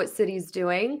love what City's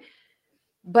doing,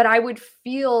 but I would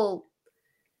feel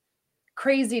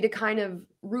crazy to kind of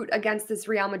root against this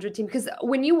Real Madrid team, because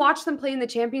when you watch them play in the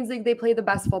Champions League, they play the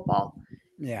best football.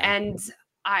 Yeah. And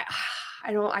I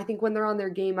think when they're on their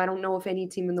game, I don't know if any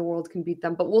team in the world can beat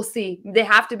them, but we'll see. They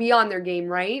have to be on their game,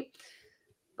 right?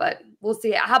 But we'll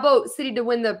see. How about City to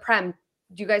win the Prem?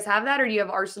 Do you guys have that, or do you have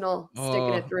Arsenal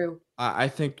sticking it through? I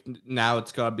think now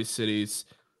it's got to be City's.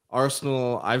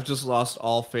 Arsenal, I've just lost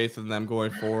all faith in them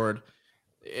going forward.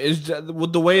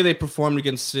 With the way they performed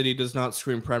against City does not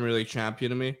scream Premier League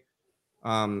champion to me.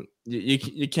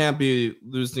 You can't be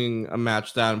losing a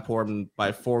match that important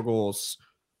by 4 goals.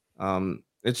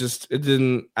 It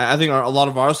didn't. I think a lot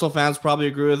of Arsenal fans probably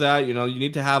agree with that. You know, you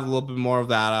need to have a little bit more of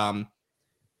that.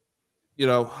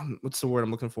 What's the word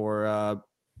I'm looking for?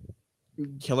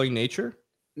 Killing nature.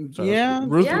 So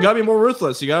you gotta be more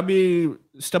ruthless. You gotta be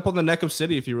step on the neck of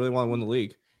City if you really want to win the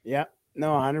league. Yeah,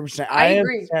 no, 100%. I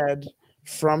agree. Have said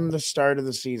from the start of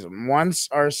the season, once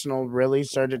Arsenal really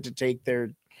started to take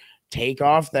their take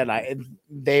off, that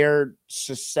they're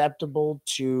susceptible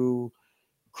to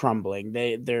crumbling.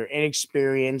 They're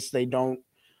inexperienced. They don't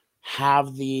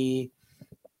have the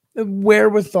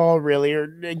wherewithal, really,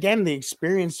 or again the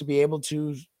experience to be able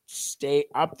to stay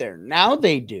up there. Now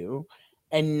they do.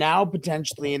 And now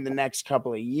potentially in the next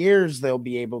couple of years, they'll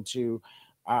be able to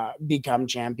become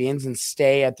champions and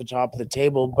stay at the top of the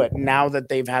table. But now that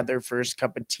they've had their first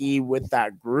cup of tea with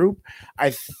that group,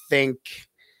 I think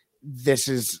this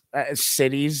is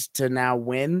City's to now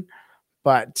win.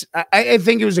 But I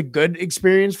think it was a good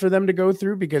experience for them to go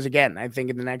through because, again, I think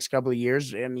in the next couple of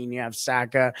years, I mean, you have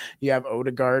Saka, you have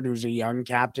Odegaard, who's a young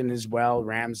captain as well,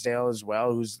 Ramsdale as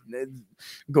well, who's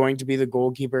going to be the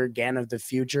goalkeeper again of the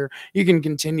future. You can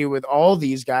continue with all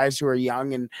these guys who are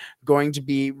young and going to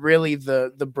be really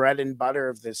the bread and butter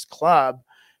of this club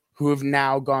who have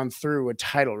now gone through a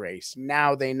title race.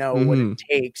 Now they know what it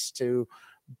takes to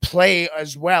play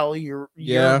as well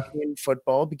European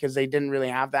football because they didn't really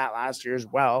have that last year as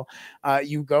well.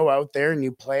 You go out there and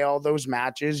you play all those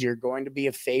matches. You're going to be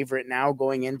a favorite now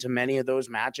going into many of those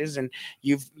matches, and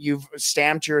you've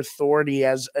stamped your authority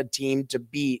as a team to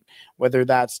beat, whether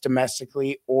that's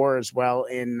domestically or as well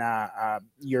in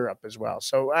Europe as well.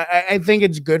 So I think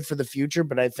it's good for the future,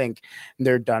 but I think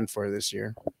they're done for this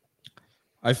year.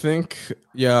 I think,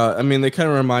 I mean, they kind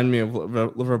of remind me of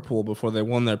Liverpool before they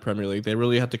won their Premier League. They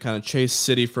really had to kind of chase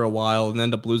City for a while and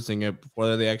end up losing it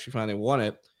before they actually finally won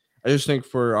it. I just think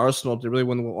for Arsenal, if they really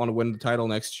want to win the title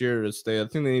next year, I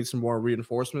think they need some more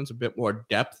reinforcements, a bit more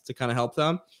depth to kind of help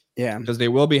them. Yeah, because they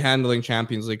will be handling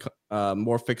Champions League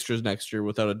more fixtures next year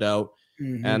without a doubt.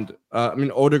 Mm-hmm. And I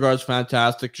mean, Odegaard's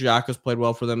fantastic. Xhaka's played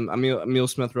well for them. I mean, Emile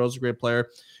Smith-Rowe's a great player.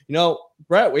 You know,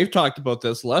 Brett, we've talked about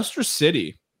this. Leicester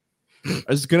City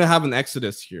is going to have an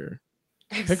exodus here.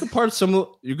 You're going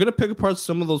to pick apart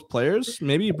some of those players.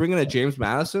 Maybe you bring in a James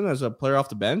Maddison as a player off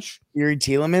the bench. Yuri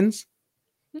Tielemans?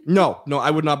 No,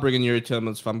 I would not bring in Yuri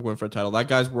Tielemans if I'm going for a title. That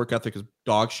guy's work ethic is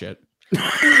dog shit. He's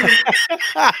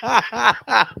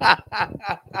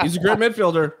a great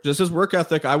midfielder. Just his work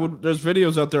ethic. There's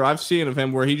videos out there I've seen of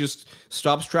him where he just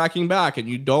stops tracking back, and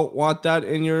you don't want that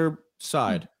in your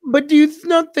side. But do you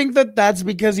not think that that's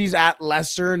because he's at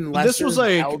Leicester and Leicester? This was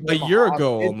like a year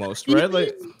ago almost, right?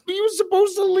 He was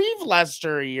supposed to leave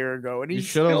Leicester a year ago, and he's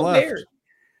still left. There.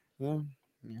 Well,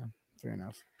 yeah, fair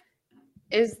enough.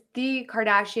 Is the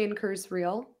Kardashian curse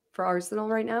real for Arsenal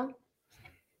right now?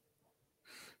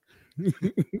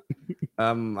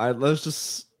 Let's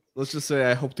just say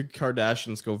I hope the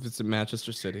Kardashians go visit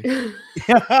Manchester City.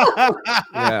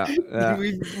 yeah.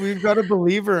 We've got a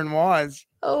believer in Waz.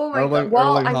 Oh my God!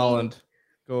 Well, Erling Haaland,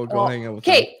 go hang out with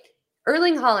him. Okay,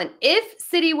 Erling Haaland. If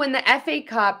City win the FA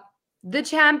Cup, the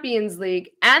Champions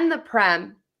League, and the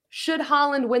Prem, should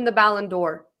Haaland win the Ballon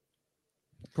d'Or?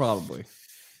 Probably.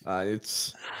 Messi.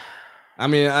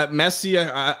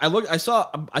 I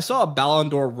saw a Ballon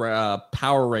d'Or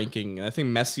power ranking, and I think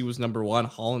Messi was number 1,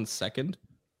 Haaland second.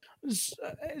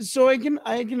 So I can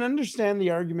understand the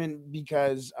argument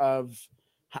because of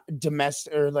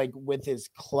domestic or like with his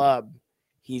club,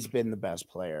 he's been the best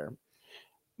player,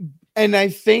 and I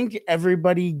think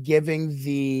everybody giving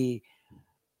the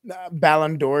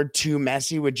Ballon d'Or to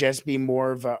Messi would just be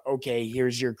more of a, okay,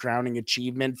 here's your crowning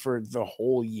achievement for the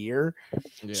whole year.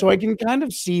 Yeah. So I can kind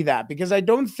of see that because I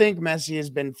don't think Messi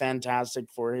has been fantastic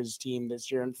for his team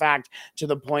this year. In fact, to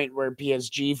the point where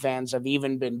PSG fans have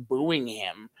even been booing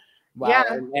him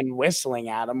and whistling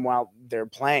at him while they're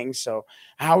playing. So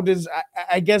how does,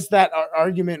 I guess that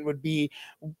argument would be,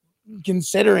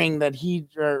 considering that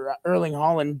Erling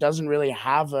Haaland doesn't really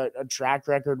have a track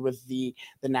record with the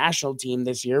national team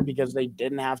this year because they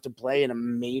didn't have to play in a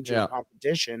major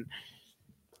competition.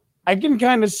 I can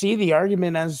kind of see the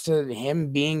argument as to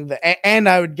him being and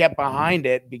I would get behind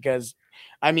it because,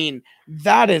 I mean,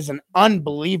 that is an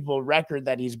unbelievable record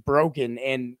that he's broken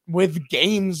and with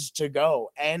games to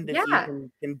go. And if you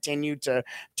can continue to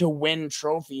win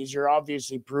trophies, you're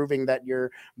obviously proving that you're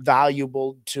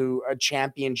valuable to a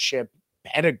championship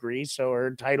pedigree,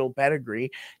 or title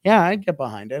pedigree. Yeah, I'd get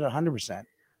behind it 100%.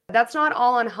 That's not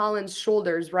all on Haaland's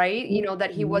shoulders, right? You know,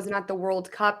 that he wasn't at the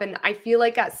World Cup. And I feel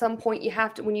like at some point you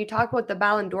have to, when you talk about the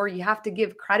Ballon d'Or, you have to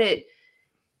give credit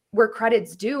where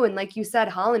credit's due. And like you said,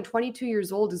 Haaland, 22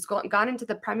 years old, has gone into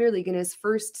the Premier League in his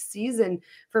first season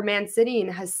for Man City and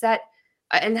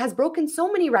has broken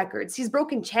so many records. He's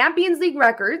broken Champions League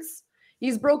records.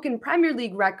 He's broken Premier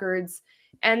League records.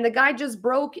 And the guy just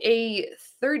broke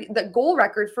the goal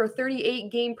record for a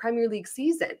 38-game Premier League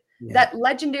season that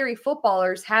legendary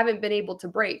footballers haven't been able to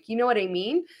break. You know what I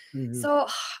mean? Mm-hmm. So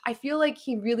I feel like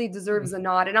he really deserves a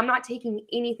nod. And I'm not taking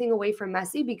anything away from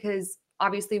Messi because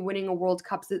obviously winning a World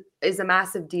Cup is a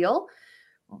massive deal.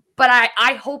 But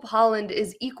I hope Haaland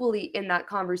is equally in that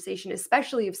conversation,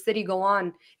 especially if City go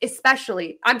on.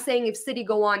 I'm saying if City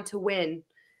go on to win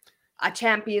a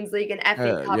Champions League, an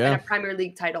FA Cup, and a Premier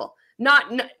League title.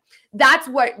 That's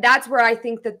where I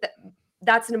think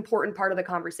that's an important part of the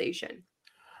conversation.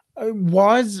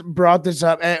 Waz brought this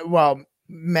up.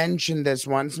 mentioned this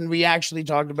once, and we actually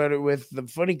talked about it with the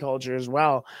footy culture as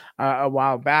well a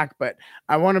while back. But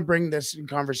I want to bring this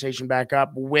conversation back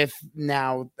up with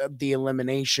now the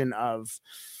elimination of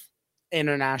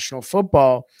international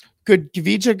football. Could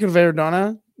Kvicha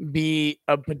Kverdona be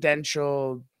a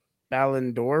potential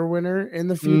Ballon d'Or winner in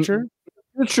the future?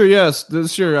 Sure, yes.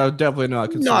 This year, definitely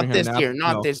not. Not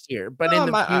Considering this year, but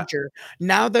in the future,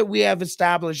 now that we have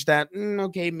established that,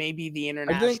 okay, maybe the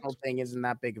international thing isn't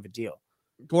that big of a deal.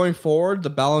 Going forward, the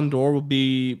Ballon d'Or will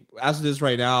be, as it is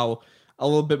right now, a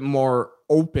little bit more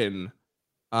open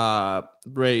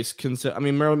race. I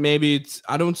mean, maybe it's.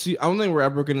 I don't think we're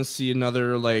ever going to see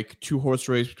another like 2-horse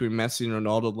race between Messi and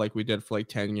Ronaldo like we did for like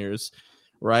 10 years.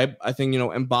 Right, I think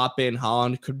Mbappe and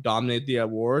Haaland could dominate the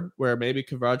award, where maybe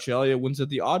Kvaratskhelia wins it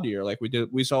the odd year, like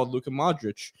we saw with Luka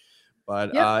Modric.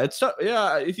 But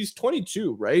he's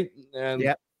 22, right?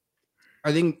 And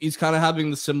I think he's kind of having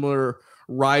the similar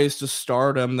rise to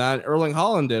stardom that Erling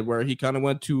Haaland did, where he kind of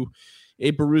went to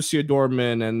a Borussia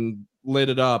Dortmund and lit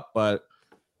it up. But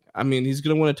I mean, he's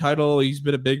going to win a title. He's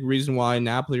been a big reason why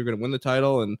Napoli are going to win the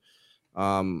title, and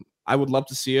I would love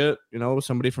to see it.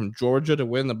 Somebody from Georgia to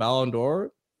win the Ballon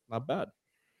d'Or. Not bad.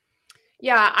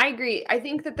 Yeah, I agree. I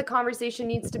think that the conversation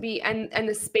needs to be, and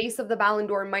the space of the Ballon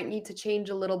d'Or might need to change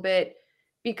a little bit,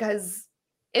 because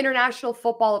international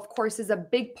football, of course, is a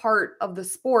big part of the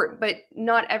sport, but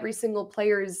not every single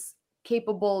player is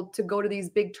capable to go to these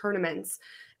big tournaments.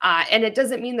 And it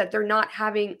doesn't mean that they're not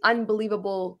having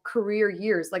unbelievable career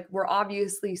years, like we're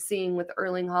obviously seeing with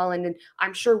Erling Haaland, and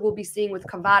I'm sure we'll be seeing with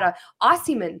Kvara.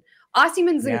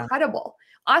 Osimhen's incredible.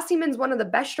 Osimhen's one of the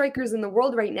best strikers in the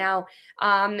world right now.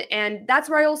 And that's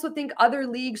where I also think other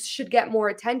leagues should get more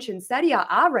attention. Serie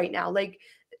A right now, like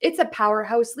it's a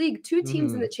powerhouse league, 2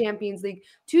 teams in the Champions League,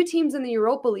 2 teams in the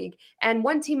Europa League, and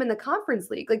 1 team in the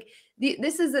Conference League. Like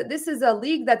this is a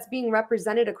league that's being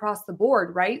represented across the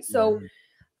board, right? So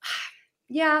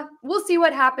yeah, we'll see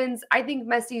what happens. I think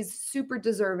Messi's super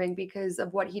deserving because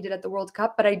of what he did at the World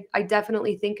Cup, but I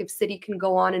definitely think if City can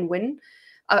go on and win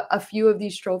a few of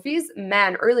these trophies,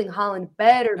 man, Erling Haaland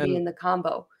better be in the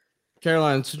combo.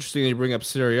 Caroline, it's interesting that you bring up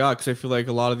Serie A, because I feel like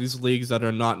a lot of these leagues that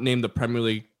are not named the Premier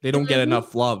League, they don't get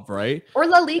enough love, right? Or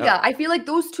La Liga. I feel like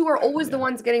those two are always the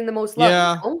ones getting the most love.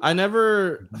 Yeah,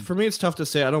 for me, it's tough to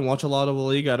say. I don't watch a lot of La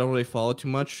Liga. I don't really follow too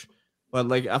much. But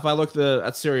like, if I look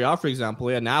at Serie A, for example,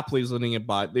 Napoli's leading it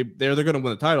by they're going to win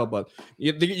the title. But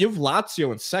you have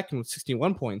Lazio in second with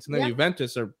 61 points, and then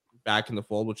Juventus are back in the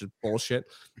fold, which is bullshit.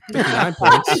 59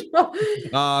 points.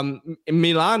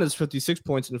 Milan is 56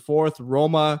 points in fourth.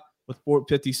 Roma with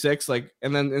 56.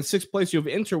 And then in sixth place you have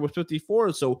Inter with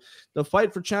 54. So the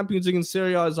fight for Champions League in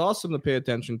Serie A is awesome to pay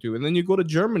attention to. And then you go to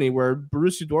Germany, where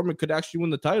Borussia Dortmund could actually win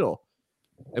the title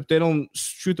if they don't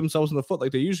shoot themselves in the foot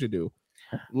like they usually do.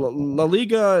 La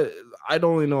Liga, I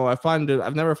don't really know.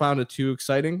 I've never found it too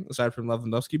exciting, aside from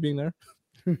Lewandowski being there.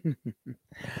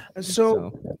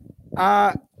 So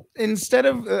instead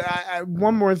of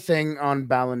one more thing on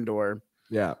Ballon d'Or.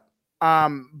 Yeah.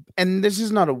 And this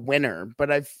is not a winner,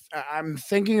 but I'm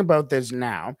thinking about this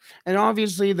now. And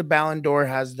obviously the Ballon d'Or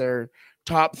has their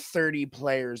top 30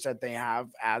 players that they have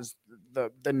as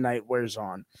the night wears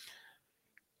on.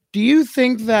 Do you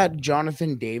think that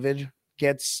Jonathan David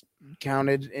gets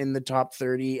counted in the top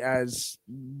 30 as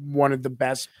one of the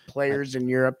best players in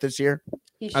Europe this year?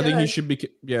 I think he should be.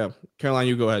 Yeah. Caroline,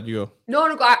 you go ahead. You go.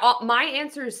 No, my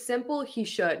answer is simple. He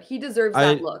should. He deserves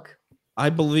that look. I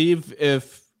believe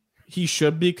if he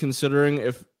should be, considering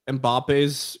if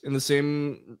Mbappe's in the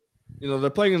same, they're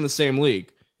playing in the same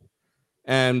league,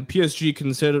 and PSG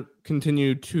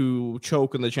continue to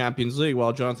choke in the Champions League,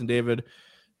 while Jonathan David,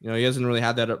 he hasn't really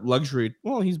had that luxury.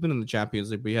 Well, he's been in the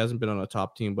Champions League, but he hasn't been on a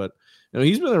top team. But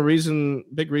he's been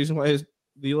a big reason why his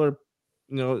dealer,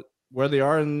 where they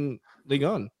are in Ligue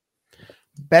 1.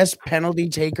 Best penalty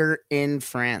taker in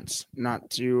France. Not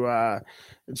to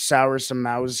sour some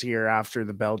mouths here after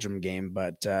the Belgium game,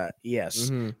 but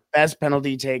yes, best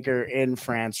penalty taker in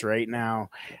France right now.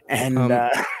 And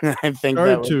I think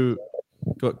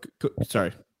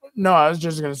sorry. No, I was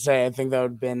just going to say, I think that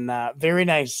would have been very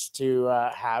nice to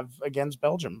have against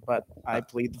Belgium, but I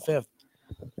plead the fifth.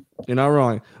 You're not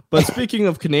wrong. But speaking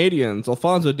of Canadians,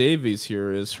 Alphonso Davies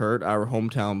here is hurt, our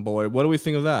hometown boy. What do we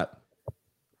think of that?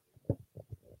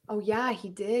 Oh, yeah, he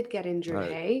did get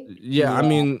injured, hey? Yeah, I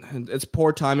mean, it's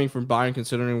poor timing from Bayern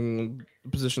considering the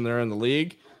position they're in the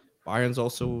league. Bayern's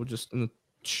also just in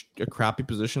a crappy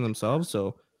position themselves,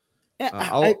 so go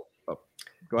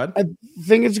ahead. I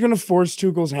think it's going to force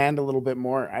Tuchel's hand a little bit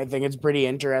more. I think it's pretty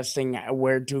interesting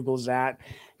where Tuchel's at,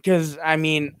 Because, I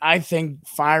mean, I think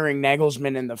firing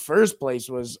Nagelsmann in the first place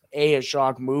was a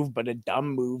shock move, but a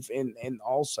dumb move. And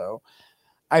also,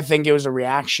 I think it was a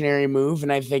reactionary move.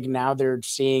 And I think now they're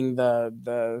seeing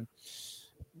the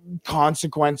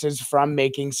consequences from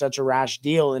making such a rash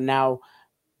deal. And now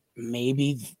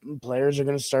maybe players are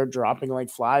going to start dropping like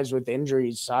flies with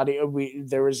injuries.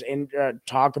 There was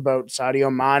talk about Sadio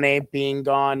Mane being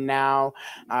gone now.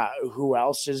 Who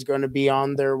else is going to be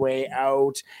on their way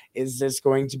out? Is this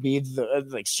going to be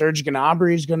like Serge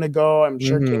Gnabry is going to go? I'm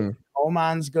sure King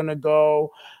Coman's going to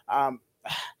go.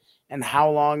 And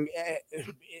how long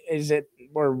is it,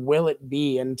 or will it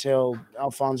be until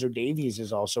Alphonso Davies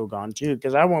is also gone too?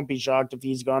 Because I won't be shocked if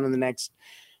he's gone in the next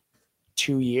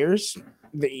 2 years.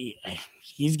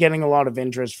 He's getting a lot of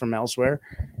interest from elsewhere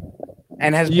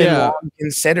and has been long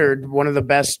considered one of the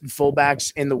best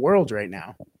fullbacks in the world right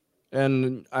now.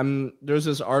 And there's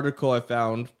this article I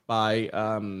found by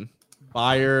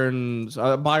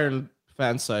Bayern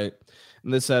fan site,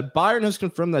 and they said Bayern has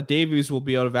confirmed that Davies will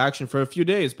be out of action for a few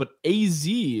days, but AZ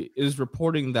is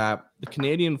reporting that the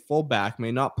Canadian fullback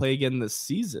may not play again this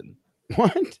season.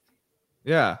 What?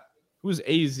 Yeah. Who's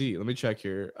AZ? Let me check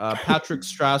here. Patrick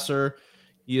Strasser.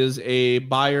 He is a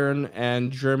Bayern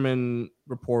and German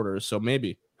reporter, so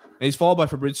maybe. And he's followed by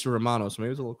Fabrizio Romano, so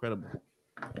maybe it's a little credible.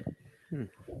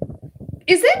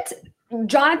 Isn't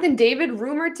Jonathan David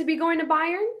rumored to be going to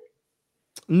Bayern?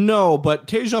 No, but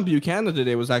Tejan Buchanan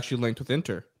today was actually linked with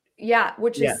Inter. Yeah,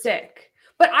 which is sick.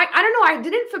 But I don't know.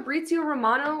 Didn't Fabrizio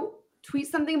Romano tweet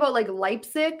something about like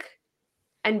Leipzig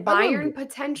and Bayern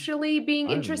potentially being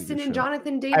interested in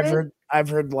Jonathan David? I've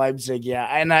heard Leipzig, yeah,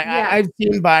 and I've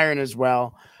seen Bayern as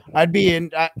well. I'd be in.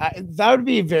 That would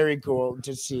be very cool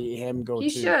to see him go. He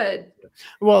should.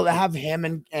 Well, have him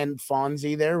and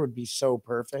Fonzie there would be so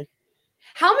perfect.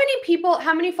 How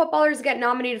many footballers get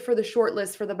nominated for the short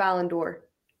list for the Ballon d'Or?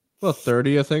 Well,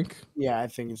 30, I think. Yeah, I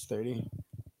think it's 30.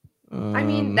 I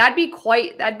mean, that'd be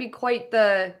quite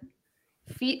the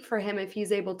feat for him if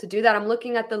he's able to do that. I'm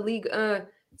looking at the league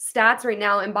stats right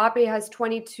now. Mbappe has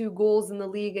 22 goals in the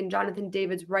league, and Jonathan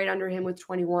David's right under him with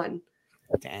 21.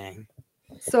 Dang.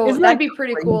 So that'd be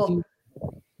pretty cool.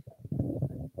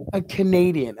 A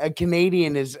Canadian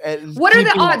is. What are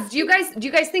the odds? Do you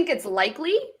guys think it's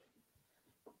likely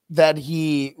that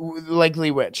he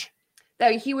which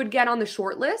that he would get on the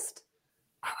short list?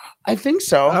 I think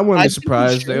so. I wouldn't be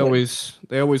surprised. They always.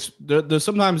 There's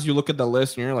sometimes you look at the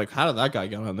list and you're like, how did that guy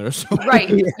get on there? So, right.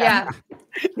 Yeah.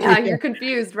 You're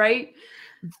confused, right?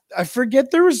 I forget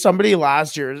there was somebody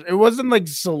last year. It wasn't like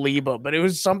Saliba, but it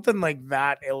was something like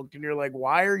that ilk. And you're like,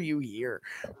 why are you here?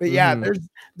 But yeah,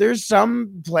 there's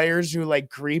some players who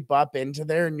like creep up into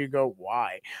there and you go,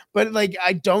 why? But like,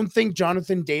 I don't think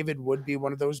Jonathan David would be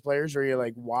one of those players where you're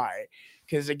like, why?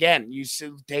 Because again, you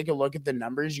take a look at the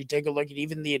numbers, you take a look at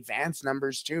even the advanced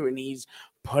numbers too, and he's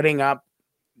putting up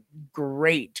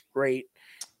great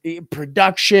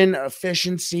production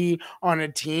efficiency on a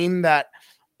team that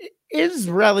is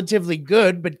relatively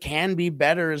good, but can be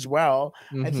better as well.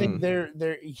 I think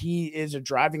he is a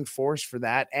driving force for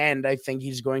that, and I think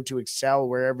he's going to excel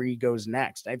wherever he goes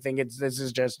next. I think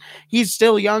he's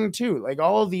still young too. Like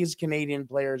all of these Canadian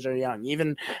players are young.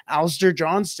 Even Alistair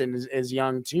Johnston is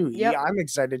young too. Yep. I'm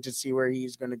excited to see where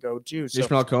he's going to go too. So,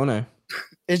 Ishmael Kone.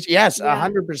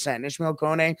 100%. Ishmael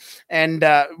Kone. And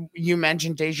you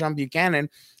mentioned Tejan Buchanan.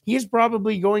 He's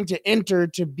probably going to enter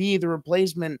to be the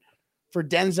replacement for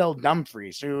Denzel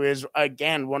Dumfries, who is,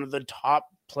 again, one of the top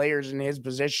players in his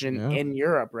position in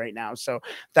Europe right now. So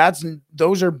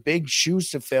those are big shoes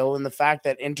to fill. And the fact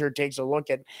that Inter takes a look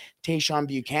at Tejan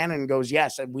Buchanan and goes,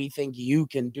 yes, we think you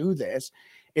can do this,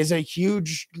 is a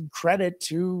huge credit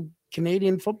to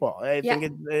Canadian football. I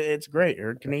think it's great.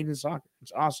 Or Canadian soccer.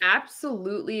 It's awesome.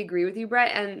 Absolutely agree with you,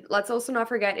 Brett. And let's also not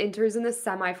forget Inter's in the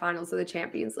semifinals of the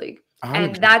Champions League. 100%.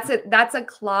 And that's a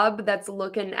club that's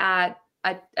looking at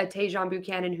a Tejan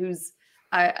Buchanan who's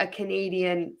a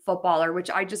Canadian footballer, which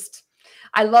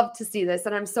I love to see this,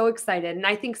 and I'm so excited. And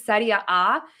I think Serie A,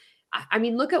 I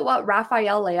mean, look at what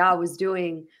Rafael Leao was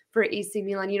doing for AC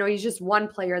Milan. You know, he's just one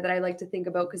player that I like to think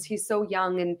about because he's so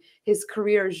young and his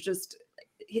career is just,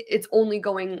 it's only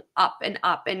going up and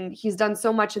up. And he's done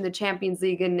so much in the Champions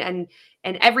League and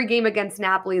every game against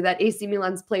Napoli that AC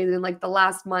Milan's played in like the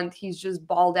last month, he's just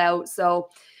balled out. So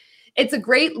it's a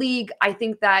great league. I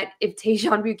think that if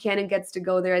Tejan Buchanan gets to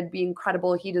go there, it'd be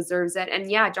incredible. He deserves it. And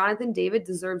yeah, Jonathan David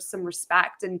deserves some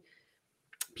respect. And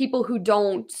people who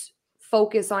don't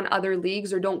focus on other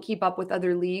leagues or don't keep up with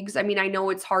other leagues. I mean, I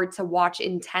know it's hard to watch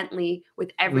intently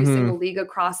with every single league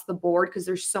across the board because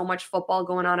there's so much football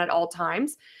going on at all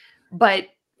times. But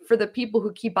for the people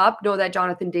who keep up know that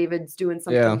Jonathan David's doing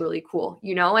something really cool,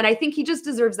 you know, and I think he just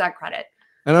deserves that credit.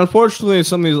 And unfortunately,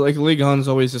 some of these like League One's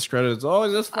always discredited. Oh,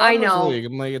 this I know. League.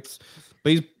 I'm like,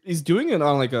 but he's doing it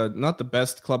on like not the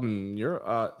best club in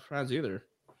Europe, France either.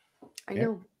 I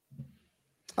know.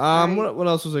 What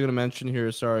else was I going to mention here?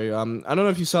 Sorry. I don't know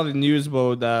if you saw the news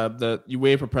about the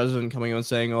UEFA president coming out and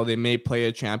saying, "Oh, they may play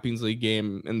a Champions League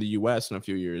game in the US in a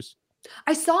few years."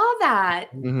 I saw that.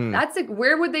 Mm-hmm. That's like,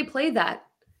 where would they play that?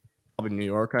 Probably New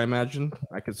York, I imagine.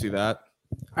 I could see that.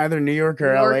 Either New York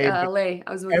or LA. LA.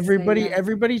 I was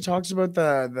everybody talks about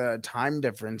the time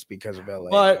difference because of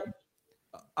LA. But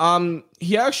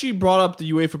he actually brought up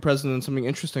the UEFA president. Something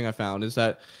interesting I found is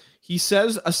that he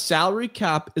says a salary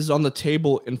cap is on the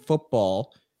table in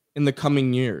football in the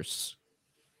coming years.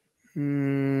 How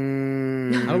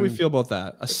do we feel about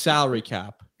that? A salary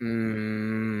cap.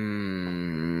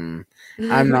 I'm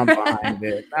not behind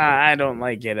it. I don't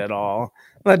like it at all.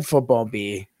 Let football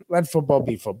be. Let football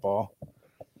be football.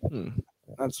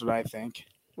 That's what I think.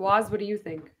 Waz, what do you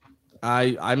think?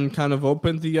 I'm kind of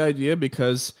open to the idea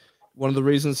because one of the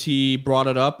reasons he brought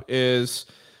it up is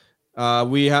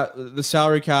we have the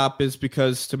salary cap is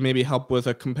because to maybe help with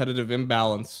a competitive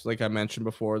imbalance, like I mentioned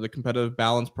before, the competitive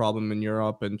balance problem in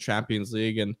Europe and Champions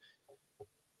League. And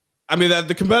I mean, that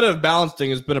the competitive balance thing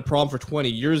has been a problem for 20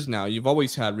 years now. You've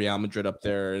always had Real Madrid up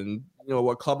there, and you know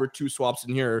what club or two swaps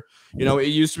in here. You know, it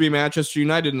used to be Manchester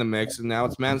United in the mix, and now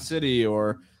it's Man City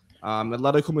or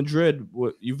Atletico Madrid,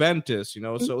 Juventus. You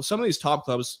know, so some of these top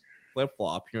clubs flip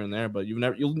flop here and there, but you're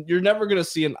never going to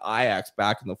see an Ajax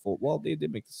back in the full. Well, they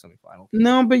did make the semifinal.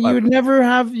 No, but you'd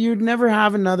never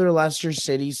have another Leicester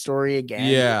City story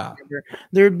again. Yeah,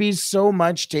 there'd be so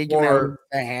much taken out of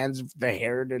the hands of the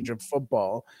heritage of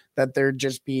football that there'd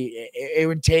just be. It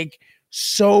would take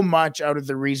so much out of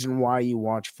the reason why you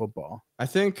watch football. I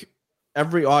think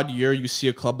every odd year you see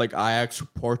a club like Ajax or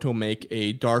Porto make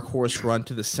a dark horse run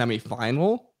to the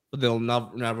semifinal, but they'll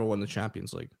never win the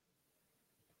Champions League.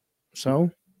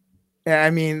 So, yeah,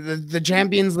 I mean, the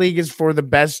Champions League is for the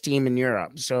best team in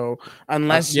Europe. So,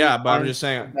 unless but I'm just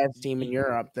saying, the best team in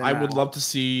Europe, then I would love to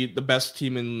see the best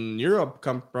team in Europe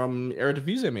come from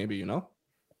Eredivisie, maybe, you know.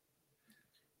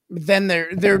 But then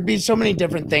there would be so many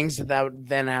different things that would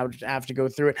then have to go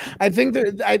through it. I think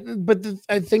I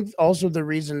think also the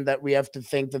reason that we have to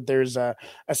think that there's a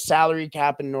salary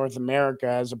cap in North America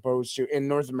as opposed to in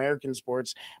North American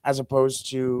sports as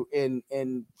opposed to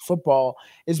in football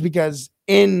is because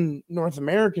in North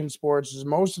American sports is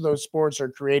most of those sports are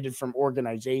created from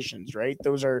organizations, right?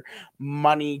 Those are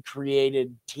money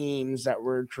created teams that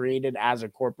were created as a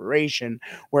corporation,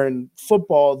 where in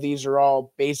football, these are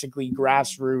all basically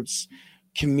grassroots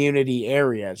community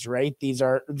areas, right? These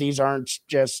aren't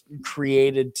just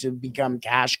created to become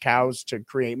cash cows to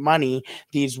create money.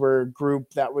 These were a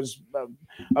group that was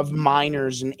of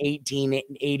minors in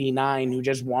 1889 who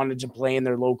just wanted to play in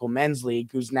their local men's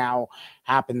league, who's now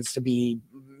happens to be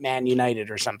Man United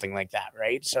or something like that,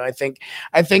 right? So I think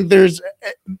there's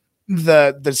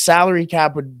the salary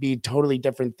cap would be totally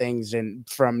different things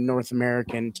from North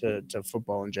American to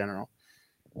football in general.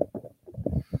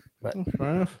 But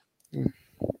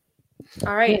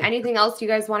all right. Anything else you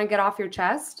guys want to get off your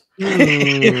chest? Get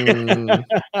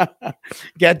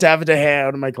David De Gea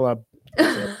out of my club.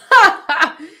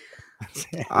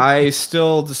 I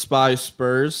still despise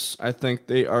Spurs. I think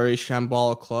they are a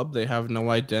shambolic club. They have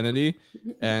no identity.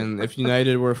 And if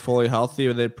United were fully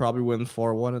healthy, they'd probably win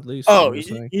 4-1 at least. Oh,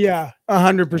 yeah,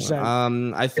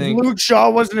 100%. I think if Luke Shaw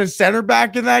wasn't a center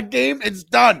back in that game, it's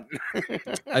done.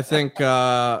 I think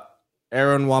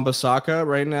Aaron Wan-Bissaka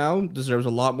right now deserves a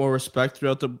lot more respect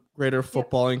throughout the greater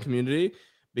footballing community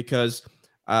because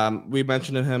we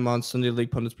mentioned him on Sunday League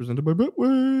Pundits presented by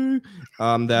Betway.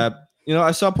 That you know,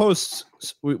 I saw posts.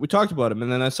 We talked about him,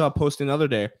 and then I saw a post the other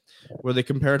day where they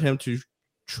compared him to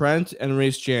Trent and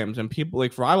Reece James, and people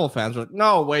like rival fans were like,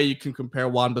 "No way you can compare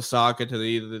Wan-Bissaka to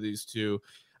either of these two."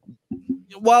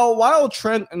 Well, while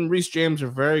Trent and Reece James are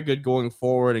very good going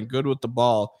forward and good with the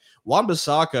ball,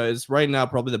 Wan-Bissaka is right now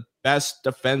probably the best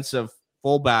defensive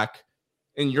fullback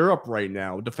in Europe right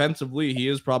now. Defensively, he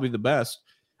is probably the best.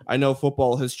 I know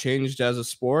football has changed as a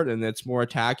sport, and it's more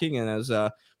attacking, and as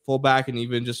a fullback and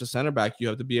even just a center back, you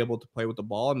have to be able to play with the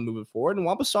ball and move it forward. And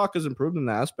Wan-Bissaka has improved in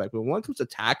that aspect. But when it comes to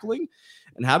tackling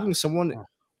and having someone,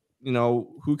 you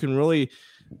know, who can really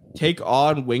take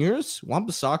on wingers,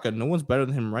 Wan-Bissaka, no one's better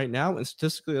than him right now. And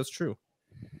statistically, that's true.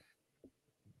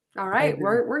 All right.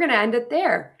 We're going to end it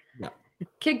there. Yeah.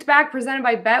 Kicked Back presented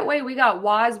by Betway. We got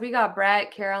Waz, we got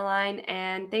Brett, Caroline,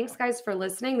 and thanks guys for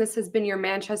listening. This has been your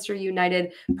Manchester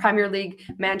United Premier League,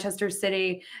 Manchester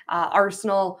City,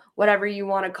 Arsenal, whatever you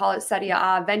want to call it, Serie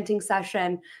A venting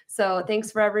session. So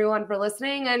thanks for everyone for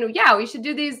listening. And yeah, we should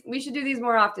do these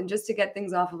more often just to get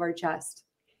things off of our chest.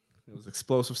 It was an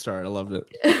explosive start. I loved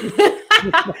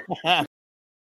it.